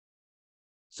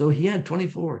 So he had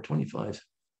 25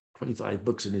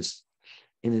 books in his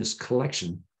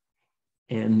collection.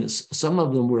 And some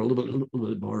of them were a little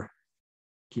bit more,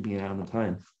 keeping an eye on the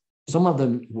time. Some of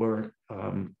them were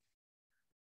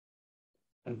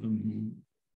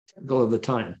go of the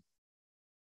time.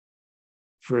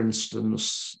 For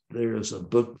instance, there's a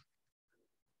book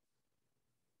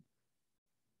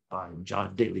by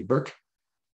John Daly Burke,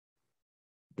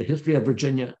 The History of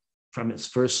Virginia from its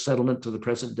first settlement to the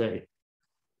present day,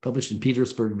 published in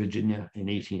Petersburg, Virginia in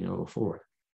 1804.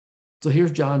 So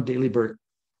here's John Daly Burke,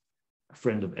 a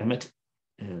friend of Emmett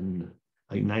and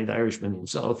a United Irishman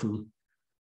himself, who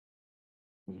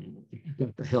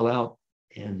got the hell out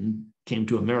and came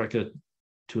to America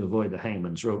to avoid the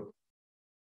hangman's rope.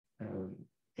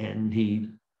 And he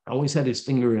always had his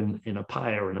finger in a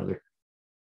pie or another.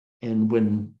 And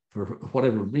when, for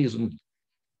whatever reason,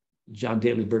 John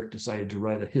Daly Burke decided to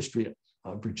write a history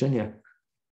of Virginia,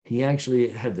 he actually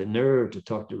had the nerve to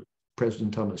talk to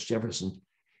President Thomas Jefferson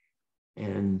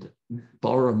and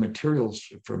borrow materials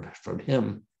from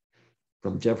him,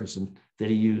 from Jefferson, that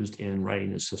he used in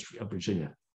writing his history of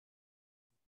Virginia.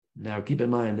 Now, keep in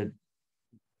mind that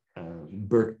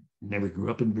Burke never grew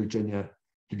up in Virginia.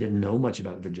 He didn't know much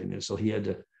about Virginia, so he had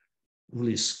to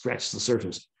really scratch the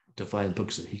surface to find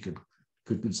books that he could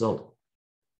consult.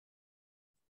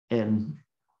 And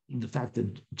the fact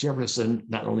that Jefferson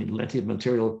not only lent him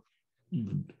material,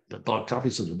 but bought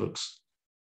copies of the books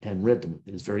and read them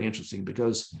is very interesting,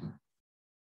 because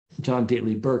John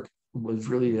Daly Burke was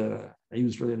really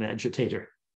an agitator,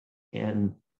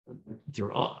 and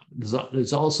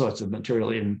there's all sorts of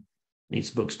material in these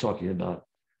books talking about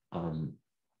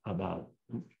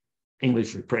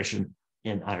English repression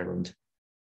in Ireland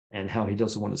and how he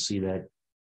doesn't want to see that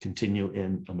continue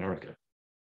in America.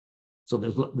 So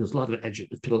there's a lot of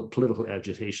political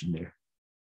agitation there.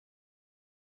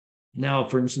 Now,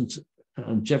 for instance,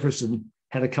 Jefferson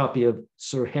had a copy of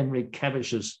Sir Henry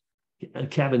Cavendish's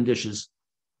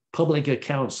Public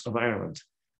Accounts of Ireland,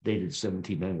 dated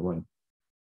 1791.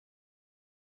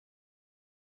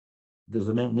 There's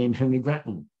a man named Henry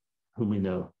Grattan, whom we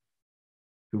know,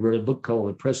 who wrote a book called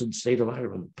The Present State of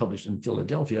Ireland, published in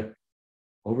Philadelphia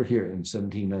over here in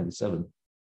 1797.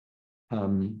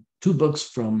 Two books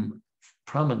from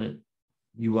prominent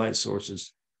UI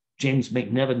sources, James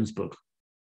McNevin's book,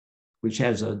 which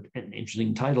has an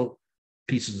interesting title,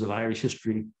 Pieces of Irish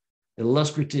History,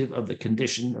 illustrative of the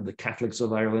condition of the Catholics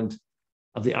of Ireland,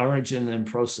 of the origin and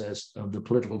process of the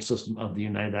political system of the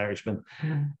United Irishmen,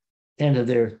 and of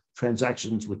their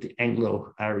transactions with the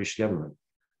Anglo-Irish government.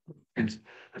 And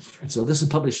so this is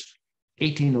published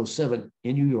 1807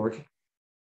 in New York.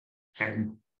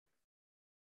 And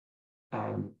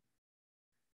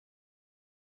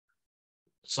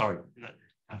sorry,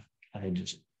 I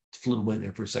just flew away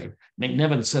there for a second.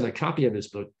 McNevin sent a copy of his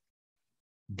book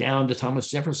down to Thomas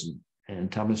Jefferson,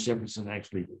 and Thomas Jefferson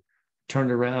actually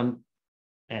turned around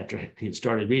after he had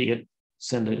started reading it,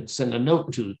 sent a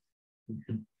note to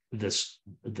this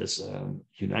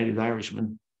United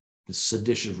Irishman, this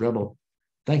seditious rebel,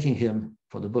 thanking him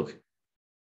for the book,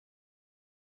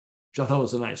 which I thought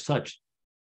was a nice touch.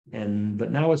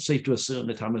 But now it's safe to assume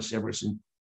that Thomas Jefferson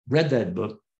read that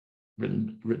book,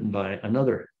 written by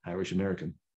another Irish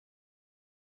American.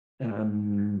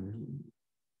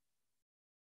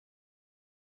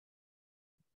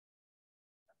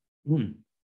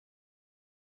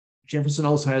 Jefferson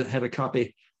also had a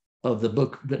copy of the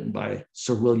book written by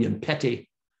Sir William Petty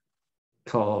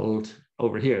called,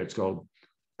 over here, it's called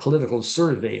Political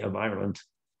Survey of Ireland,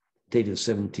 dated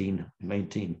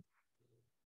 1719.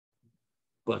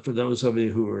 But for those of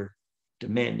you who are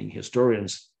demanding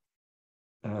historians,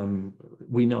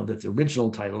 we know that the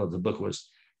original title of the book was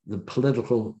The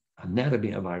Political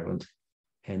Anatomy of Ireland,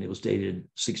 and it was dated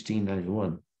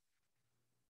 1691.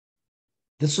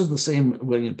 This is the same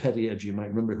William Petty, as you might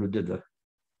remember, who did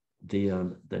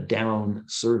the Down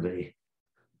survey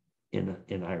in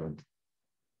Ireland.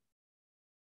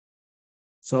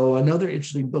 So another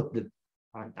interesting book that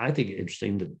I think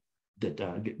interesting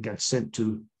that got sent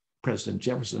to President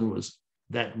Jefferson was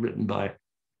that written by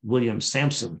William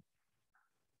Sampson,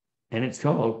 and it's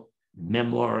called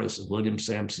Memoirs of William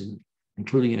Sampson,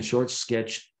 including a short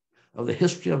sketch of the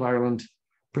history of Ireland,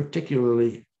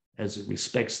 particularly as it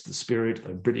respects the spirit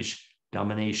of British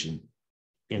domination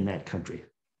in that country.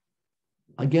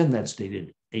 Again, that's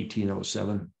dated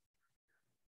 1807.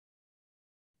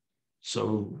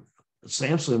 So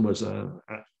Sampson was a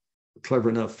clever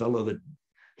enough fellow that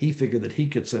he figured that he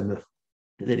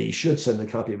should send a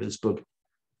copy of his book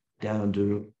down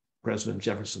to President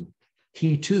Jefferson.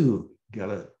 He too got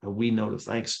a wee note of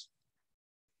thanks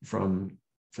from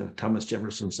Thomas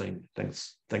Jefferson saying,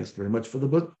 thanks very much for the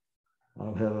book.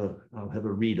 I'll have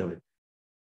a read of it.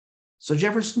 So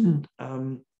Jefferson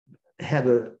had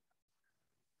a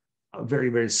very,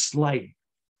 very slight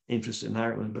interest in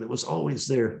Ireland, but it was always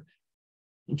there.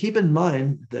 And keep in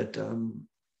mind that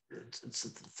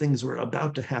things were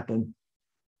about to happen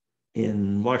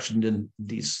in Washington,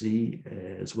 D.C.,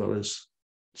 as well as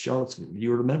Charlottesville.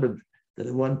 You remember that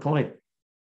at one point,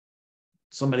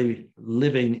 somebody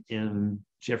living in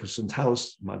Jefferson's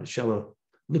house, Monticello,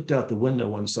 looked out the window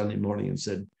one Sunday morning and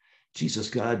said, Jesus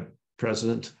God,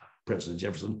 President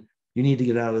Jefferson, you need to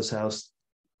get out of this house.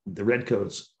 The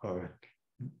redcoats are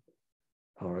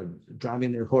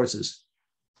driving their horses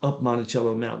up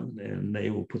Monticello Mountain, and they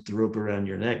will put the rope around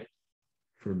your neck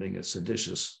for being a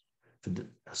seditious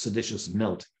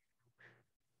melt.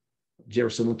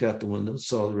 Jefferson looked out the window,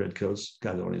 saw the redcoats,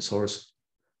 got on his horse,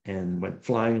 and went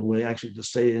flying away, actually to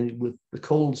stay with the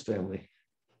Coles family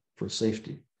for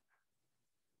safety.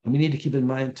 And we need to keep in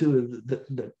mind too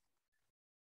that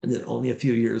only a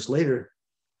few years later,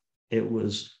 it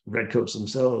was redcoats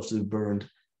themselves who burned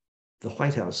the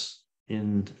White House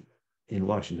in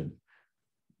Washington,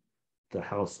 the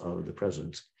house of the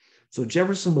president. So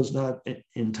Jefferson was not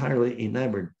entirely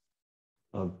enamored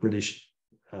of British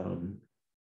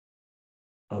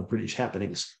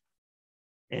happenings,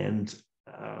 and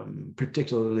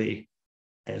particularly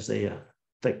as they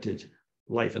affected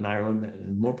life in Ireland,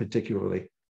 and more particularly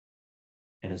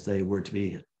as they were to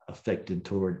be affected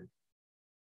toward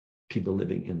people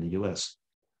living in the US.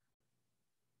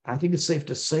 I think it's safe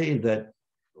to say that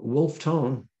Wolfe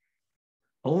Tone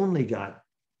only got,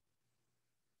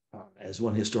 as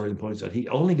one historian points out, he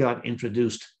only got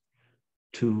introduced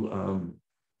to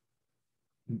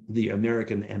the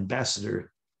American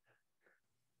ambassador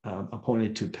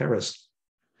appointed to Paris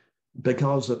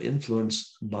because of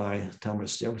influence by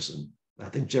Thomas Jefferson. I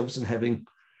think Jefferson, having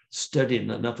studied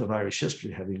enough of Irish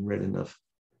history, having read enough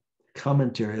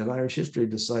commentary on Irish history,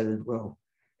 decided, well,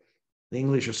 the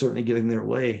English are certainly getting their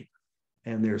way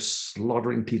and they're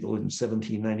slaughtering people in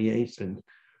 1798, and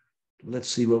let's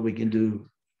see what we can do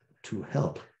to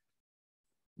help.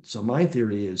 So my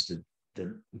theory is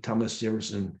that Thomas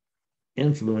Jefferson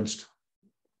influenced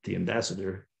the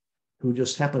ambassador, who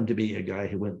just happened to be a guy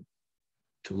who went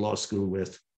to law school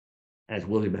with at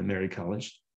William and Mary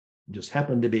College, just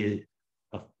happened to be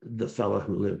the fellow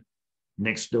who lived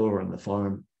next door on the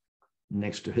farm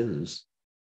next to his,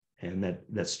 and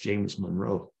that's James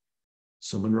Monroe.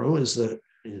 So Monroe is the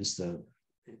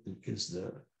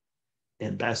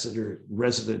ambassador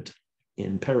resident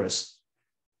in Paris,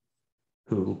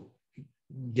 who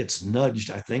gets nudged,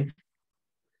 I think,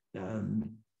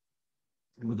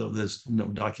 although there's no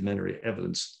documentary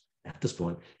evidence at this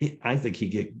point. I think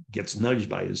he gets nudged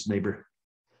by his neighbor,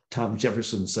 Tom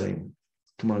Jefferson, saying,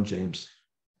 come on, James,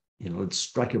 let's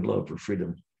strike a blow for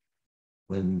freedom.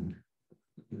 When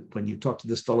you talk to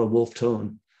this fellow Wolfe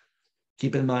Tone,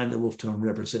 keep in mind that Wolfe Tone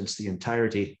represents the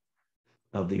entirety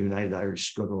of the United Irish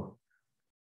struggle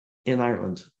in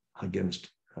Ireland against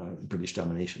British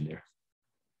domination there.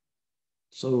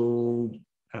 So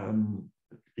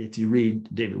if you read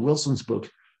David Wilson's book,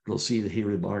 you'll see that he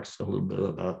remarks a little bit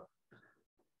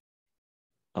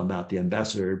about the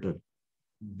ambassador,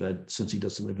 but since he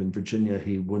doesn't live in Virginia,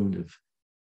 he wouldn't have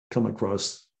come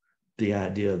across the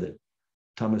idea that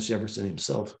Thomas Jefferson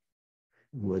himself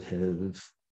would have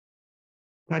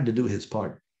tried to do his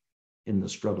part in the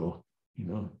struggle,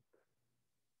 the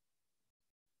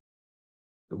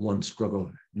one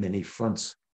struggle, many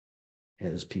fronts,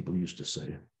 as people used to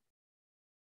say.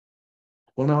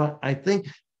 Well, now I think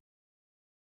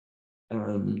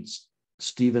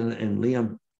Stephen and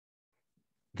Liam,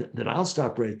 that I'll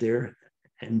stop right there,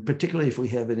 and particularly if we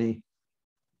have any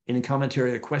any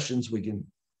commentary or questions,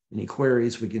 any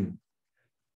queries, we can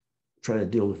try to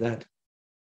deal with that.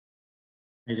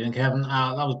 How you doing, Kevin?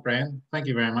 That was brilliant. Thank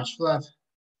you very much for that.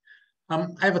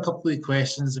 I have a couple of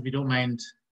questions, if you don't mind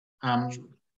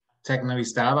taking a wee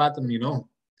stab at them,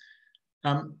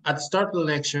 At the start of the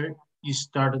lecture, you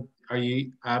talked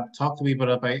a wee bit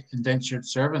about indentured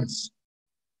servants.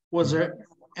 Was there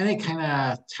any kind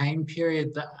of time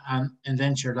period that an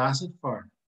indenture lasted for?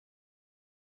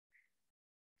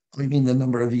 You mean the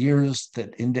number of years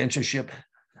that indentureship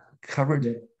covered?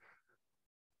 Yeah.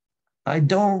 I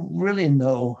don't really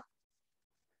know.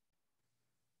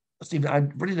 Stephen, I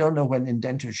really don't know when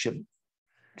indentureship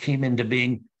came into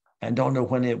being, and don't know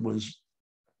when it was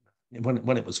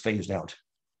phased out.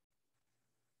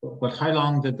 But how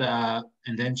long did the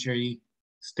indenture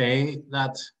stay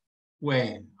that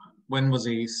way? When was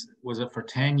it for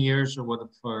 10 years or was it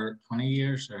for 20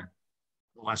 years or?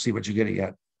 Well, I see what you're getting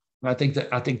at. I think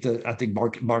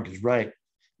Mark is right.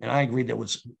 And I agree that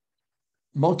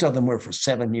most of them were for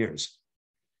 7 years.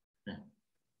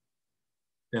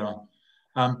 Yeah.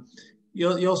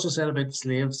 You also said about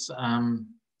slaves,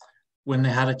 when they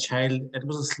had a child, it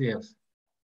was a slave.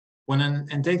 When an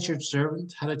indentured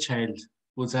servant had a child,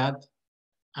 was that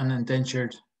an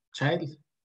indentured child?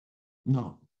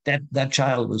 No, that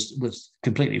child was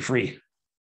completely free.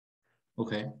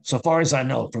 Okay. So far as I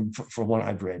know from what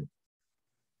I've read.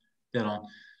 Yeah.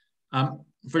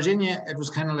 Virginia, it was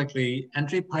kind of like the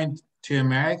entry point to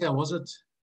America, was it?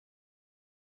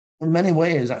 In many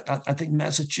ways, I think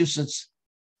Massachusetts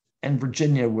and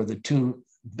Virginia were the two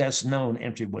best known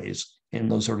entryways in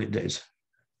those early days.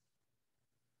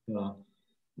 Yeah.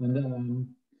 And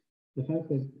the fact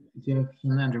that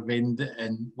Jefferson intervened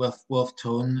with Wolfe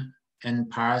Tone in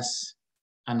Paris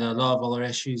and a lot of other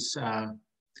issues,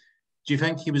 do you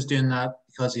think he was doing that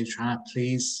because he was trying to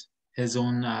please his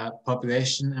own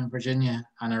population in Virginia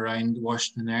and around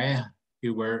Washington area,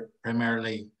 who were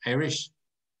primarily Irish?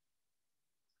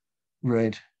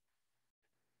 Right.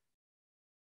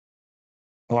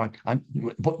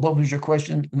 What was your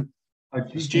question? Do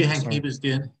you think he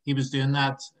was doing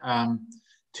that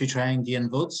to try and gain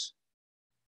votes?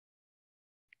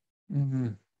 Mm-hmm.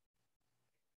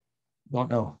 Don't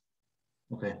know.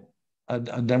 Okay. I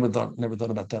never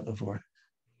thought about that before.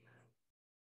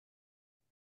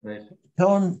 Right.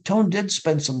 Tone did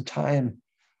spend some time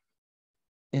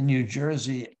in New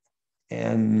Jersey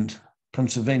and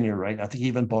Pennsylvania, right? I think he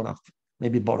even bought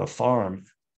a farm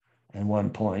at one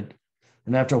point.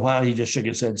 And after a while, he just shook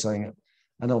his head saying,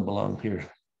 I don't belong here.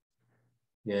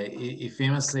 Yeah, he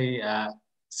famously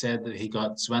said that he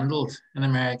got swindled in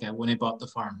America when he bought the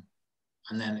farm.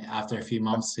 And then after a few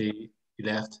months, he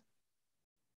left.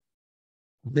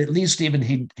 At least even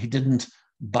he didn't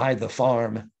buy the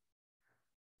farm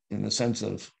in the sense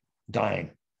of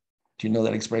dying. Do you know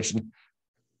that expression?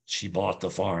 She bought the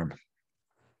farm.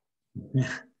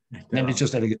 Yeah. Maybe it's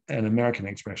just an American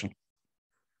expression.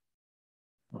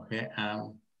 Okay.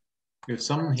 We have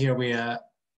someone here. We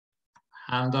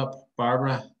hand up,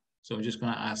 Barbara. So I'm just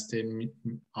going to ask to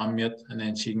unmute, and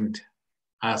then she can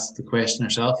ask the question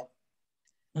herself.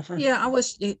 Yeah,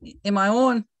 am I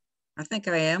on? I think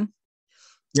I am.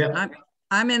 Yeah.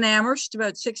 I'm in Amherst,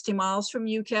 about 60 miles from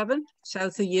you, Kevin,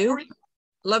 south of you.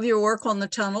 Love your work on the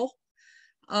tunnel.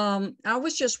 I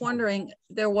was just wondering,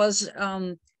 there was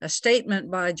a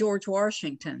statement by George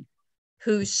Washington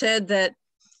who said that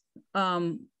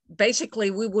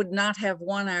basically we would not have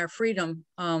won our freedom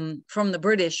from the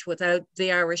British without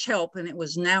the Irish help, and it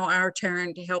was now our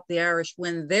turn to help the Irish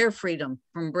win their freedom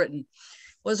from Britain.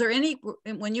 Was there any,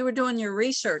 when you were doing your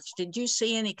research, did you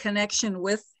see any connection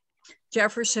with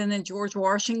Jefferson and George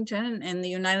Washington and the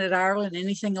United Ireland,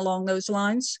 anything along those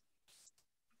lines?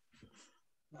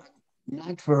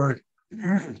 Not for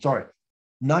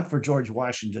George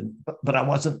Washington, but I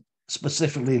wasn't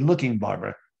specifically looking,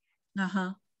 Barbara.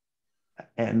 Uh-huh.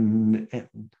 And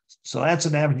so that's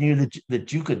an avenue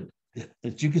that you could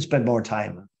spend more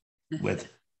time with.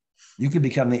 You could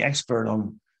become the expert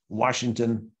on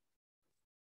Washington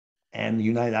and the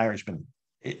United Irishmen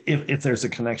if there's a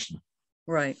connection.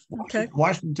 Right. Okay.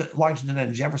 Washington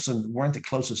and Jefferson weren't the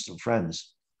closest of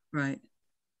friends. Right.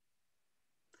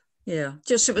 Yeah,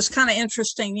 just it was kind of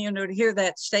interesting, to hear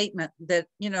that statement that,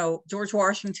 George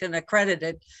Washington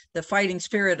accredited the fighting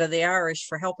spirit of the Irish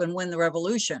for helping win the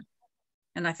revolution.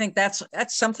 And I think that's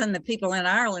something that people in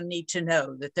Ireland need to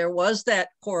know, that there was that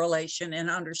correlation and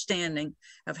understanding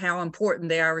of how important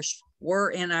the Irish were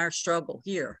in our struggle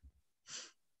here.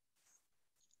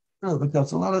 No,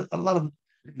 because a lot of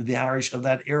the Irish of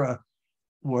that era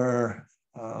were,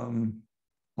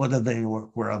 whether they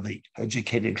were of the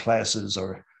educated classes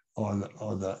or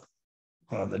the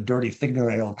dirty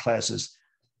fingernail classes,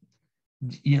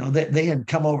 they had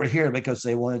come over here because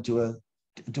they wanted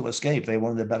to escape. They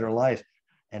wanted a better life,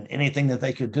 and anything that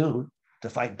they could do to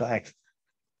fight back,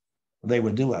 they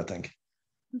would do, I think.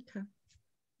 Okay.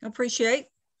 Appreciate.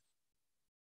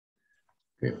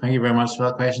 Great. Thank you very much for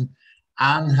that question.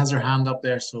 Anne has her hand up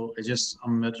there, so I just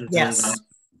unmute her. Yes.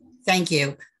 Thank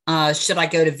you. Should I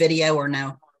go to video or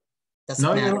no?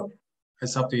 Doesn't matter. No,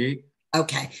 it's up to you.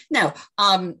 Okay. No,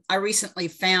 I recently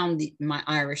found my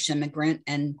Irish immigrant,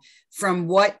 and from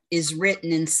what is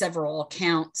written in several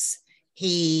accounts,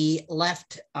 he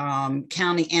left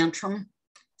County Antrim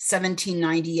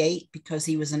 1798 because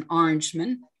he was an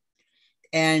Orangeman,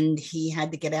 and he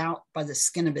had to get out by the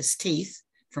skin of his teeth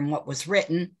from what was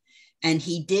written. And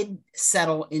he did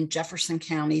settle in Jefferson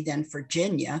County, then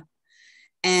Virginia.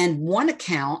 And one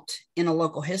account in a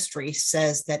local history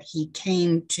says that he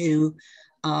came to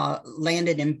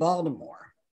landed in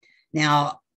Baltimore.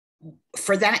 Now,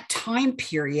 for that time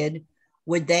period,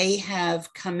 would they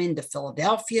have come into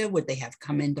Philadelphia? Would they have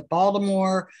come into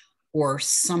Baltimore or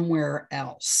somewhere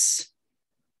else?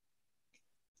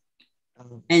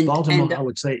 And Baltimore, I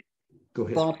would say. Go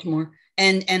ahead. Baltimore,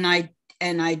 and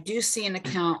I do see an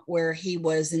account where he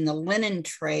was in the linen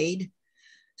trade,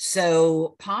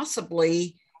 so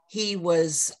possibly he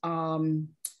was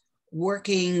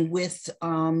working with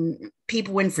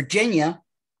people in Virginia,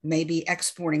 maybe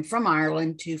exporting from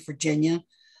Ireland to Virginia.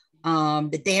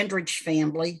 The Dandridge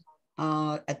family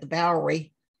at the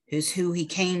Bowery is who he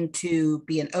came to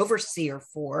be an overseer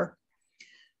for.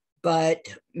 But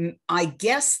I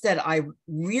guess that I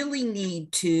really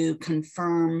need to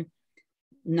confirm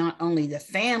not only the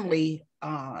family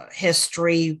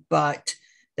history, but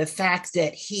the fact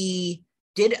that he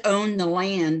did own the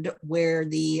land where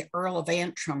the Earl of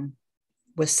Antrim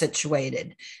was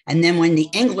situated. And then when the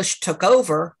English took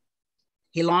over,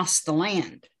 he lost the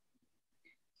land.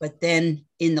 But then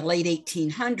in the late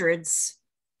 1800s,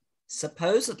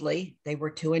 supposedly they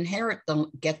were to inherit the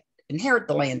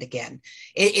land again.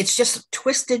 It's just a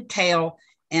twisted tale.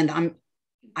 And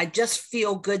I just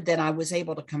feel good that I was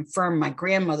able to confirm my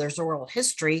grandmother's oral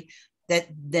history that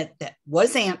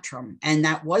was Antrim, and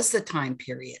that was the time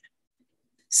period.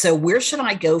 So where should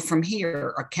I go from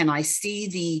here? Or can I see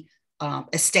the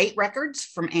estate records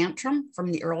from Antrim,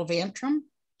 from the Earl of Antrim?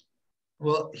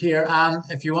 Well, here, Anne,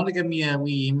 if you want to give me a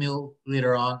wee email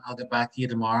later on, I'll get back to you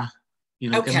tomorrow.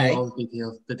 Give me all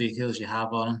the details you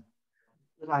have on him.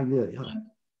 Good idea, yeah.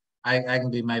 I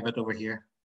can do my bit over here.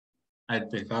 I'd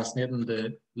be fascinating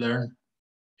to learn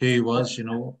who he was,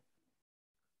 Do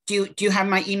you have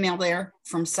my email there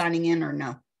from signing in or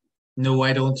no? No,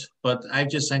 I don't, but I've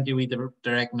just sent you a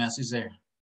direct message there.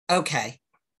 Okay.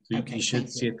 So okay, you should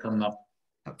see it coming up.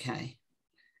 Okay.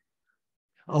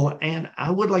 Oh, and I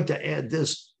would like to add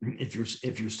this, if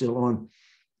you're still on.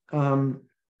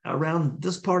 Around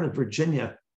this part of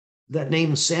Virginia, that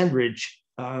name Sandridge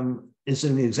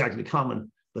isn't exactly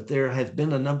common, but there have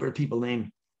been a number of people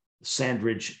named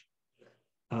Sandridge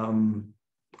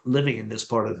living in this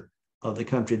part of the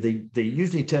country. They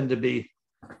usually tend to be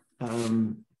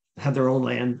have their own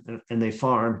land and they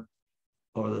farm,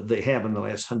 or they have in the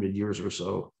last 100 years or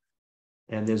so.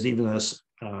 And there's even a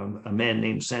man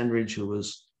named Sandridge who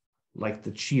was like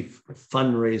the chief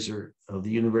fundraiser of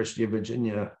the University of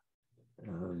Virginia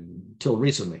till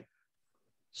recently.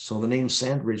 So the name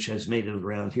Sandridge has made it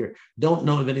around here. Don't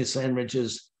know of any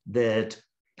Sandridges that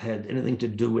had anything to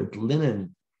do with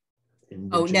linen.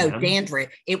 Oh no, Dandridge.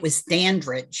 It was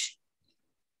Dandridge.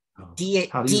 How do you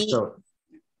spell it?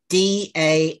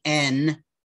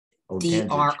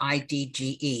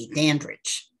 DANDRIDGE.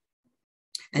 Dandridge.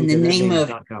 And the name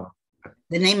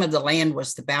of the land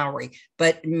was the Bowery.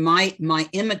 But my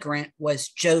immigrant was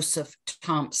Joseph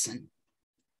Thompson.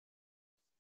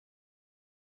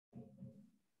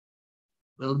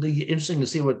 It'll be interesting to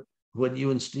see what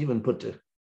you and Stephen put to.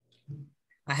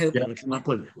 I hope come up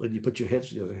with when you put your heads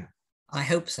together. I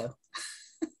hope so.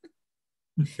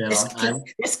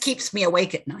 This keeps me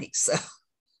awake at night. So.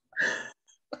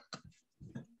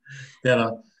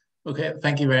 Okay,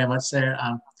 thank you very much,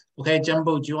 Sarah. Okay,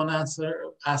 Jimbo, do you want to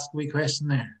ask a wee question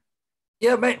there?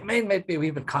 Yeah, mine might be a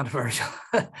wee bit controversial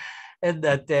in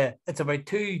that it's about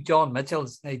two John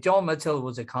Mitchells. Now, John Mitchell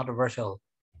was a controversial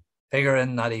figure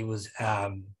in that he was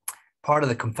part of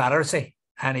the Confederacy,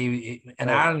 and in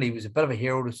Ireland he was a bit of a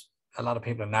hero to a lot of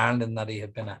people in Ireland in that he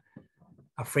had been a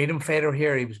freedom fighter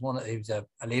here. He was a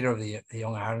leader of the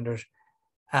Young Irelanders,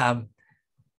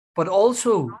 but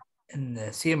also in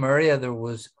the same area there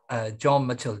was John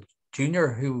Mitchell Jr.,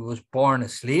 who was born a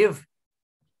slave,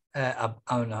 and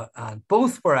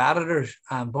both were editors,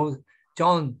 and both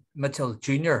John Mitchell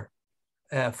Jr.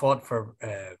 Fought for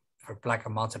black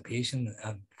emancipation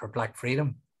and for black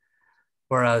freedom,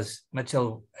 whereas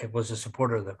Mitchell was a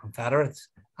supporter of the Confederates.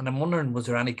 And I'm wondering, was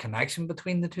there any connection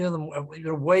between the two of them?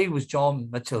 Why was John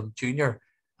Mitchell Jr.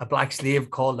 a black slave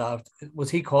called after?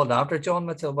 Was he called after John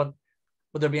Mitchell? But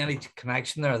would there be any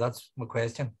connection there? That's my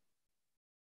question.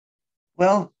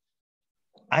 Well,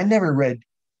 I never read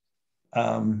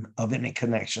of any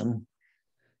connection,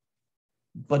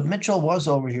 but Mitchell was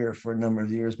over here for a number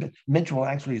of years. Mitchell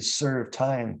actually served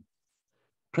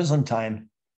prison time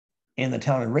in the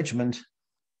town of Richmond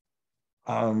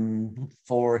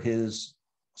for his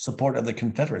support of the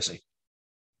Confederacy.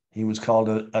 He was called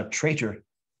a traitor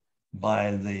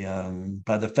by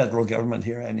the federal government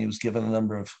here, and he was given a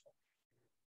number of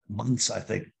months, I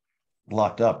think,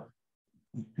 locked up.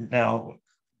 Now,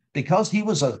 because he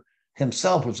was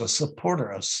himself was a supporter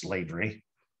of slavery,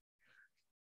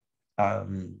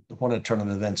 what a turn of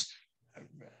events.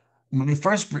 My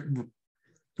first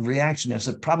reaction is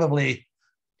that probably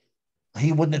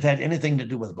he wouldn't have had anything to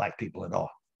do with black people at all.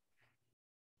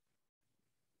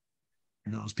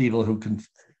 Those people who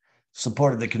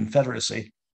supported the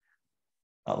Confederacy,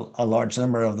 a large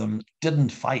number of them didn't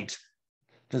fight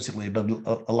physically, but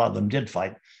a lot of them did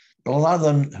fight. But a lot of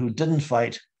them who didn't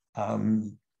fight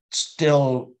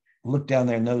still looked down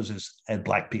their noses at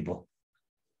black people.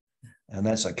 And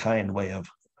that's a kind way of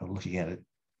looking at it.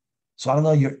 So I don't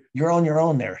know, you're on your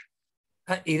own there.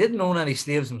 He didn't own any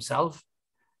slaves himself.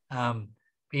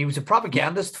 He was a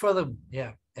propagandist for them.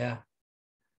 Yeah.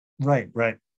 Right.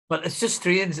 But it's just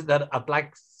strange that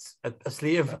a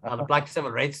slave and a black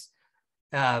civil rights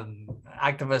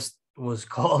activist was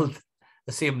called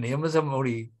the same name as him,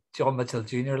 only John Mitchell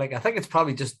Jr. Like, I think it's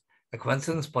probably just a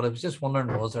coincidence, but I was just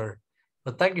wondering, was there?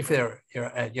 But thank you for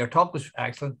your talk was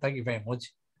excellent. Thank you very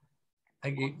much.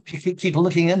 Thank you. If you keep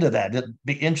looking into that, it'd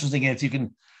be interesting if you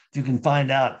can find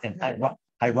out an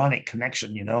ironic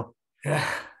connection, you know. Yeah.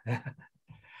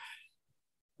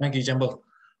 Thank you, Jimbo.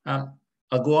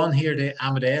 I'll go on here to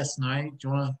Amadeus now. Do you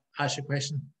want to ask a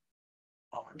question?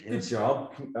 Good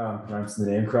job pronouncing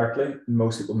the name correctly.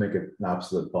 Most people make an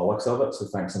absolute bollocks of it, so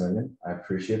thanks a million. I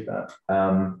appreciate that.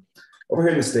 Over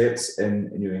here in the States, in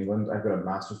New England, I've got a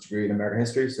master's degree in American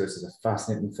history, so this is a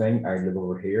fascinating thing. I live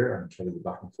over here and try to do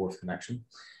back and forth connection.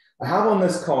 I have on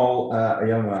this call a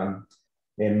young man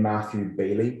named Matthew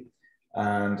Bailey,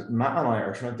 and Matt and I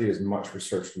are trying to do as much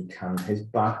research as we can. His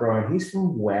background, he's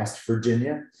from West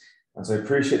Virginia, and so I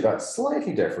appreciate that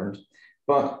slightly different,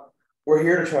 but we're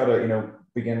here to try to,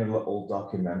 begin a little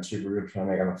documentary. We're going to try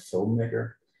to make. I'm a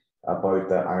filmmaker about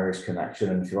the Irish connection.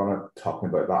 And if you want to talk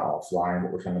about that offline,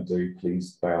 what we're trying to do,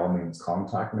 please, by all means,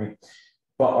 contact me.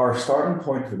 But our starting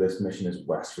point for this mission is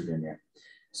West Virginia.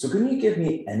 So can you give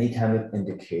me any kind of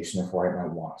indication of where I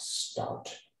might want to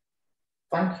start?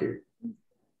 Thank you.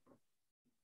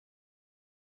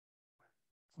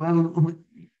 Well,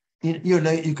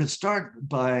 you could start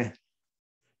by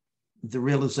the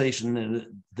realization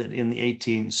that in the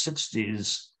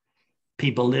 1860s,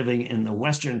 people living in the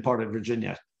western part of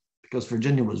Virginia, because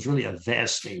Virginia was really a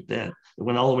vast state then, it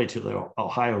went all the way to the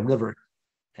Ohio River,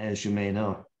 as you may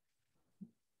know.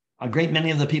 A great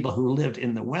many of the people who lived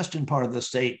in the western part of the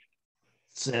state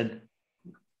said,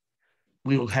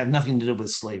 we will have nothing to do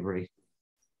with slavery.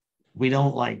 We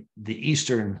don't like the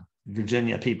eastern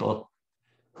Virginia people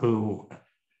who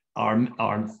are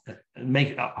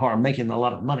making a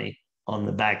lot of money on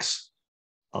the backs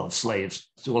of slaves.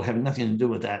 So we'll have nothing to do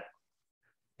with that.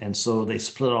 And so they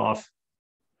split off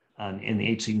in the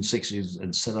 1860s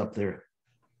and set up their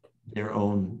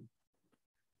own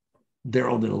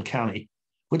little county,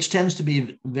 which tends to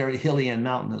be very hilly and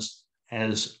mountainous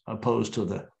as opposed to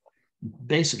the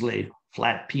basically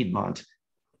flat Piedmont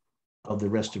of the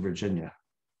rest of Virginia.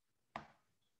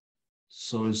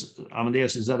 So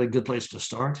Amadeus, is that a good place to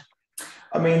start?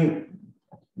 I mean,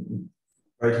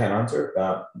 I can't answer.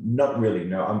 Not really,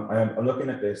 no. I'm looking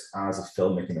at this as a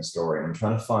filmmaking historian. I'm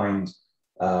trying to find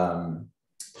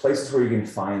places where you can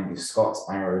find the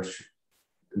Scots-Irish,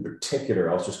 in particular,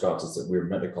 Ulster Scots, as we're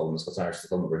meant to call them, the Scots-Irish to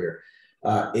come over here,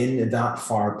 in that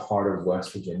far part of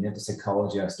West Virginia, the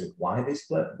psychology as to why they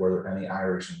split. Were there any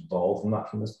Irish involved in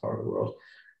that from this part of the world?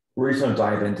 We're just going to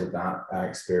dive into that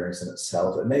experience in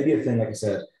itself. It may be a thing, like I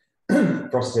said,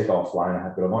 for us to take offline. I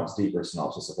have got a much deeper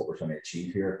synopsis of what we're trying to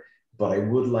achieve here, but I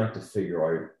would like to figure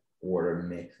out where to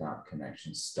make that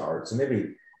connection start. So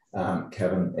maybe,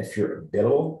 Kevin, if you're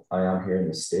available, I am here in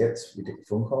the States. We take a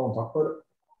phone call and talk about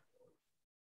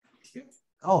it.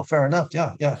 Oh, fair enough.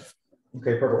 Yeah.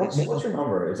 Okay, perfect. What's your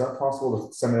number? Is that possible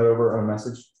to send it over on a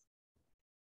message?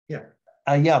 Yeah.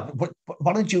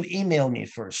 Why don't you email me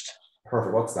first?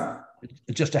 Perfect. What's that?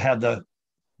 Just to have the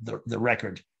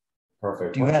record.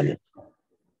 Perfect. Do you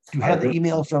have the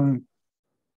email from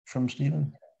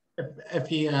Stephen?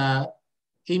 If you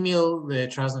email the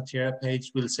Transnatera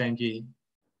page, we'll send you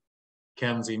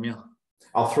Kevin's email.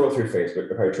 I'll throw it through Facebook.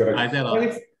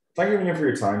 Thank you again for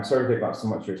your time. Sorry to take up so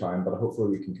much of your time, but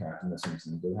hopefully we can connect on this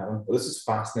and do have them. But this is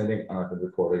fascinating, and I've been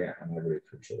recording it, and I really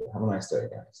appreciate it. Have a nice day,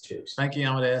 guys. Cheers. Thank you,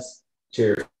 Amadeus.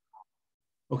 Cheers.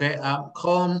 Okay,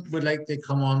 Colin would like to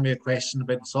come on with a question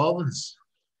about solvents.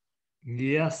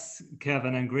 Yes,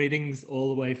 Kevin, and greetings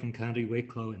all the way from County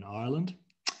Wicklow in Ireland.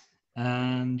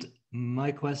 And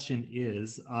my question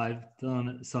is, I've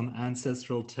done some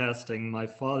ancestral testing. My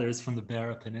father is from the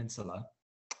Beara Peninsula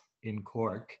in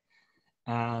Cork.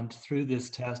 And through this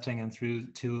testing and through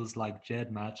tools like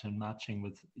GEDmatch and matching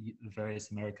with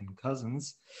various American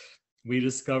cousins, we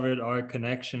discovered our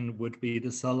connection would be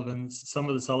the Sullivans, some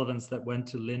of the Sullivans that went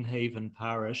to Lynnhaven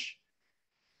Parish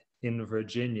in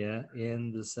Virginia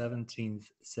in the 17th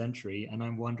century. And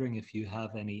I'm wondering if you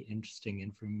have any interesting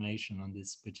information on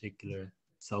this particular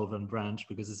Sullivan branch,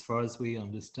 because as far as we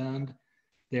understand,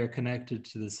 they're connected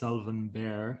to the Sullivan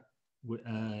Bear,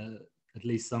 at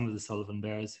least some of the Sullivan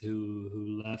Bears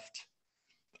who left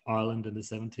Ireland in the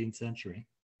 17th century.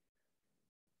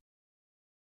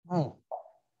 Oh,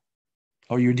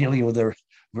 you're dealing with a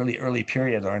really early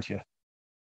period, aren't you?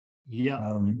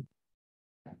 Yeah.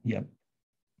 Yeah.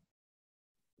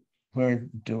 Where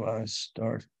do I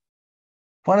start?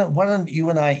 Why don't you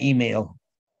and I email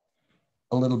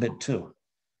a little bit too,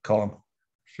 Colin?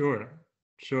 Sure.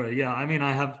 Yeah, I mean,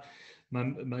 I have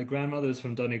my grandmother's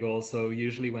from Donegal, so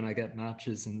usually when I get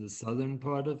matches in the southern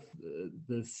part of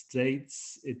the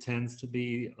States, it tends to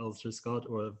be Ulster Scot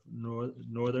or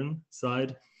northern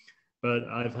side. But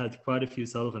I've had quite a few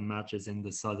Sullivan matches in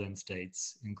the southern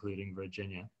states, including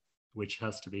Virginia, which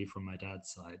has to be from my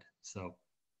dad's side. So,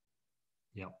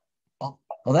 yeah.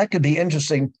 Well, that could be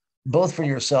interesting, both for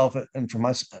yourself and for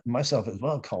myself as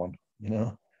well, Colin, you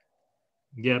know?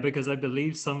 Yeah, because I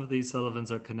believe some of these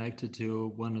Sullivans are connected to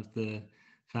one of the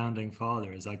founding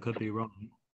fathers. I could be wrong.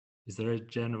 Is there a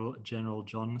General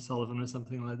John Sullivan or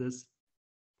something like this?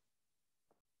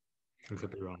 I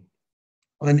could be wrong.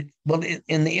 Well,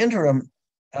 in the interim,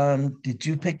 did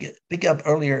you pick up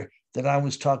earlier that I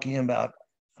was talking about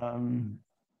another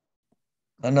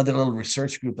little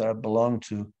research group that I belong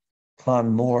to,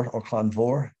 Clann Mór or Clann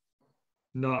Vor?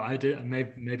 No, I did.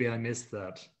 Maybe I missed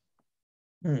that.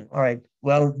 All right.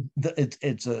 Well,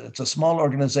 it's a small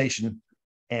organization,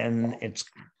 and it's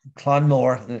Clann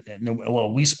Mór.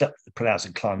 Well, we pronounce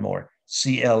it Clann Mór,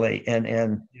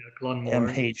 CLANN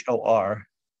MHOR.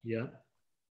 Yeah.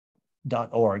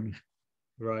 .org.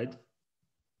 Right.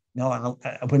 Now,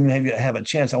 when maybe I have a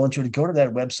chance, I want you to go to that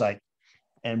website,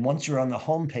 and once you're on the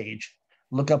home page,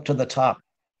 look up to the top,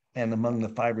 and among the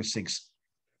 5 or 6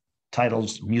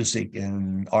 titles, music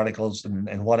and articles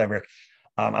and whatever,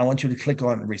 I want you to click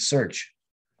on research.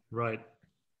 Right.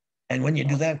 And when you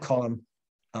do that column,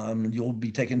 you'll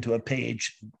be taken to a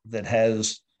page that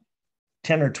has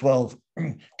 10 or 12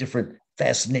 different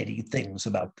fascinating things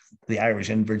about the Irish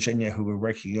in Virginia who were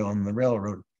working on the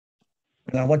railroad.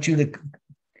 And I want you to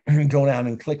go down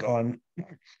and click on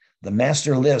the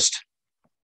master list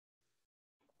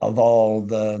of all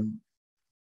the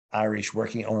Irish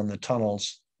working on the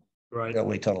tunnels, right,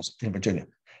 railway tunnels in Virginia.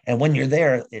 And when you're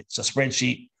there, it's a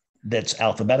spreadsheet that's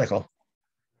alphabetical.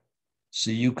 So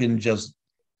you can just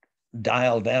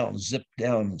dial down, zip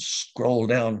down, scroll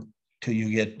down till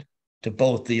you get to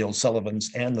both the O'Sullivans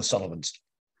and the Sullivans.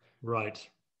 Right.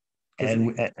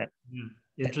 And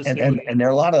interesting. And there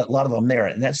are a lot of them there.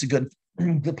 And that's a good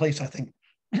place, I think.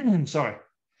 Sorry.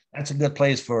 That's a good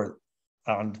place for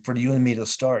you and me to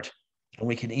start. And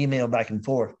we can email back and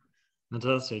forth.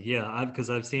 Fantastic. Yeah, because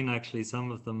I've seen actually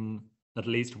some of them, at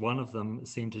least one of them,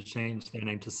 seem to change their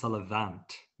name to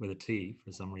Sullivant with a T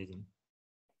for some reason.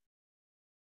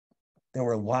 There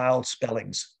were wild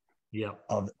spellings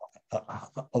of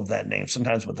that name,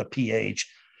 sometimes with a PH,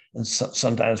 and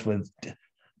sometimes with,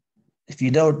 if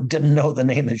you didn't know the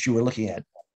name that you were looking at,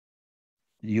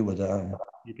 you would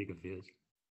you'd be confused.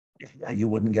 You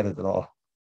wouldn't get it at all.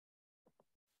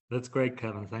 That's great,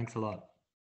 Kevin. Thanks a lot.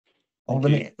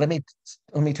 Let me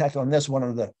tack on this. One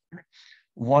of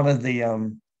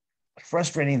the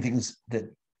frustrating things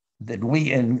that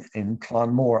we in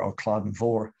Clann Mór or Clann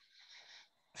Vor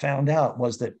found out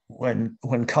was that when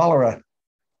cholera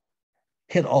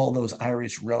hit all those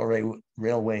Irish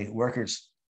railway workers,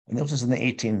 and this was in the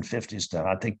 1850s. Now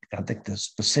I think the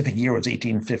specific year was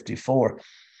 1854.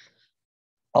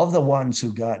 Of the ones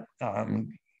who got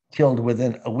killed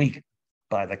within a week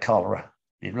by the cholera,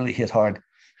 it really hit hard.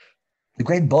 the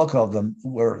great bulk of them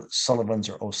were Sullivans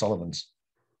or O'Sullivans.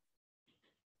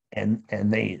 And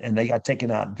they got taken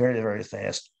out very, very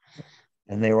fast.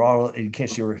 And they were all, in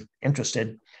case you were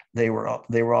interested, they were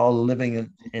all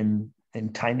living in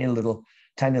tiny little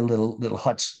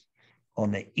huts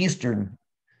on the eastern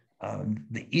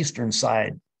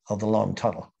side of the long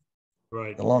tunnel.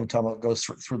 Right. The long tunnel goes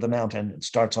through the mountain. It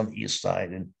starts on the east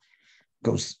side and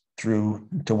goes through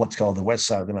to what's called the west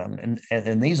side of the mountain.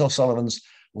 And these O'Sullivans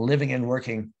living and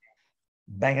working,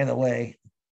 banging away,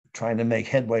 trying to make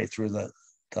headway through the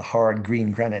hard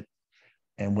green granite.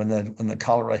 And when the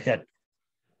cholera hit,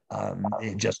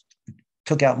 it just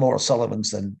took out more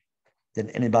O'Sullivans than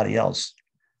anybody else.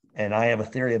 And I have a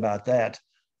theory about that.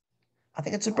 I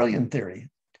think it's a brilliant theory.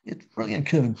 It's brilliant,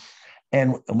 Kevin.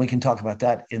 And we can talk about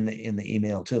that in the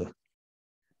email too.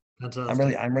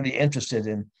 Fantastic. I'm really interested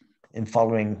in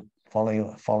following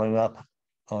up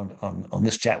on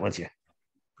this chat with you.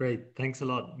 Great. Thanks a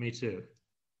lot. Me too.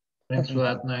 Thanks for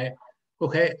that. Now,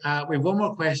 okay, we have one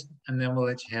more question, and then we'll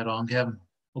let you head on, Kevin.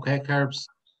 Okay, Curbs.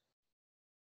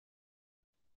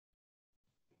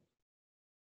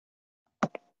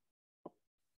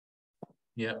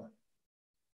 Yeah.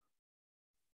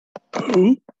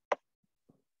 Who?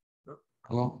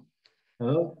 Hello.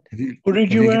 Hello. Who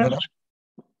did you ask?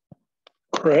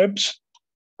 Krebs?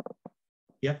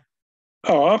 Yeah.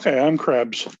 Oh, okay. I'm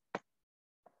Krebs.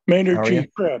 Maynard G.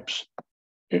 Krebs.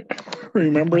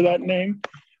 Remember that name?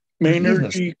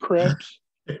 Maynard G. Krebs?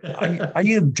 Are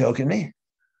you joking me?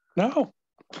 No.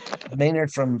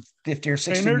 Maynard from 50 or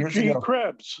 60 Maynard years G. ago.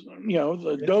 Krebs,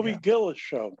 the Dobie Gillis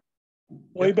show,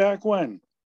 way back when.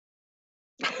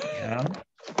 Yeah.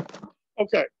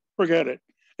 Okay, forget it.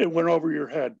 It went over your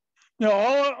head. No,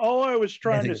 all I was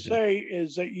trying to say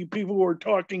is that you people were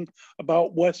talking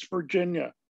about West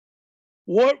Virginia.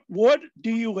 What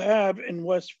do you have in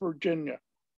West Virginia?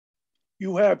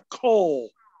 You have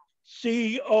coal,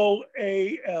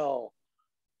 COAL,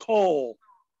 coal.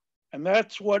 And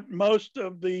that's what most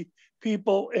of the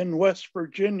people in West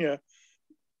Virginia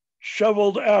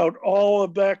shoveled out, all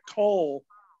of that coal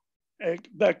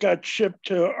that got shipped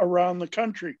to around the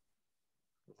country.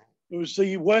 It was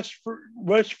the West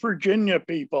Virginia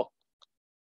people.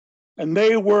 And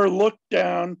they were looked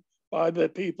down by the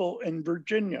people in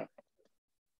Virginia.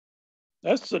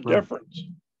 That's the difference.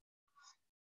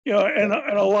 And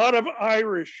a lot of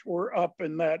Irish were up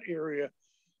in that area.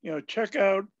 Check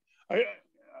out,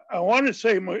 I want to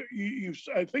say,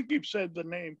 I think you've said the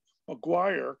name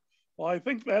McGuire. Well, I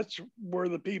think that's where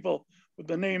the people with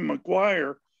the name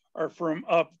McGuire are from,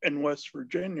 up in West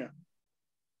Virginia.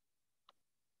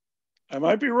 I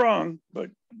might be wrong, but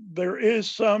there is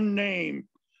some name.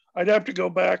 I'd have to go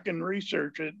back and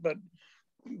research it, but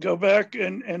go back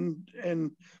and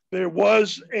there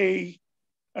was an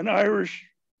Irish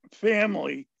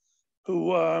family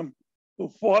who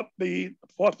fought the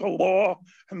law,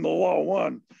 and the law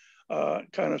won,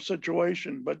 kind of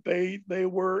situation. But they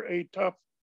were a tough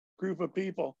group of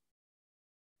people,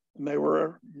 and they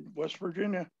were West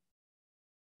Virginia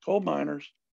coal miners.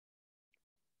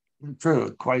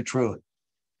 True, quite true.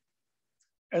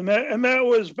 And that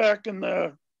was back in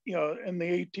the in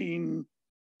the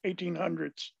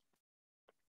 1800s.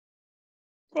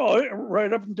 Well,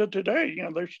 right up until today,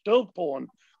 they're still pulling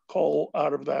coal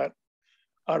out of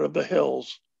the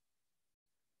hills.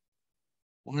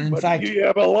 Well, in fact, you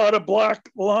have a lot of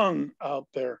black lung out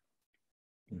there.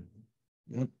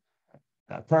 Yep.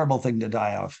 A terrible thing to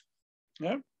die of.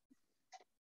 Yep.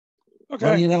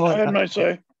 Okay, well, I had my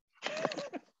say.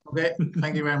 Okay,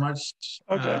 thank you very much,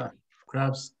 Okay.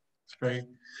 Krabs. It's great.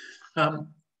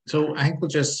 So I think we'll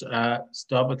just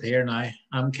stop it here now.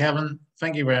 Kevin,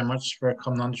 thank you very much for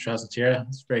coming on to Trasatira.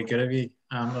 It's very good of you.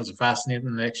 It was a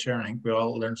fascinating lecture, and I think we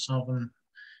all learned something a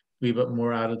wee bit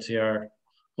more added to our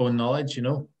own knowledge,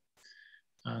 And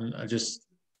I just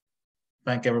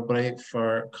thank everybody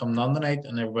for coming on tonight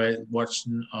and everybody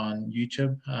watching on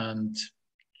YouTube and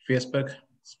Facebook.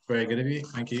 It's very good of you.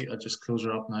 Thank you. I'll just close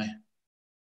her up now.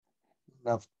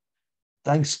 No,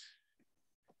 thanks.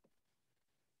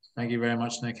 Thank you very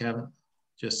much, Nick, Kevin.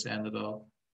 Just end it all.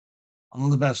 All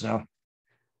the best now.